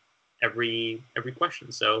every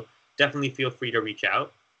question. So definitely feel free to reach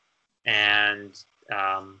out. And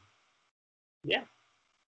yeah.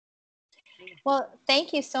 Well,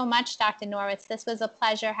 thank you so much, Dr. Norwitz. This was a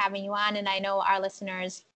pleasure having you on, and I know our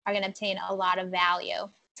listeners are going to obtain a lot of value.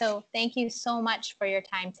 So thank you so much for your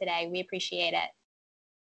time today. We appreciate it.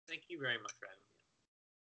 Thank you very much for having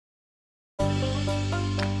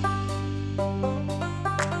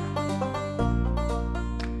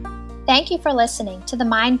me. Thank you for listening to the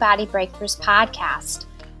Mind Body Breakthroughs podcast.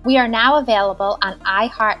 We are now available on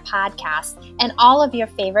iHeart Podcasts and all of your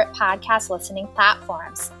favorite podcast listening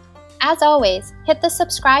platforms. As always, hit the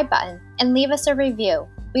subscribe button and leave us a review.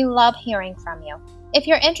 We love hearing from you. If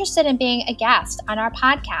you're interested in being a guest on our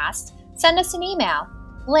podcast, send us an email.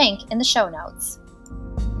 Link in the show notes.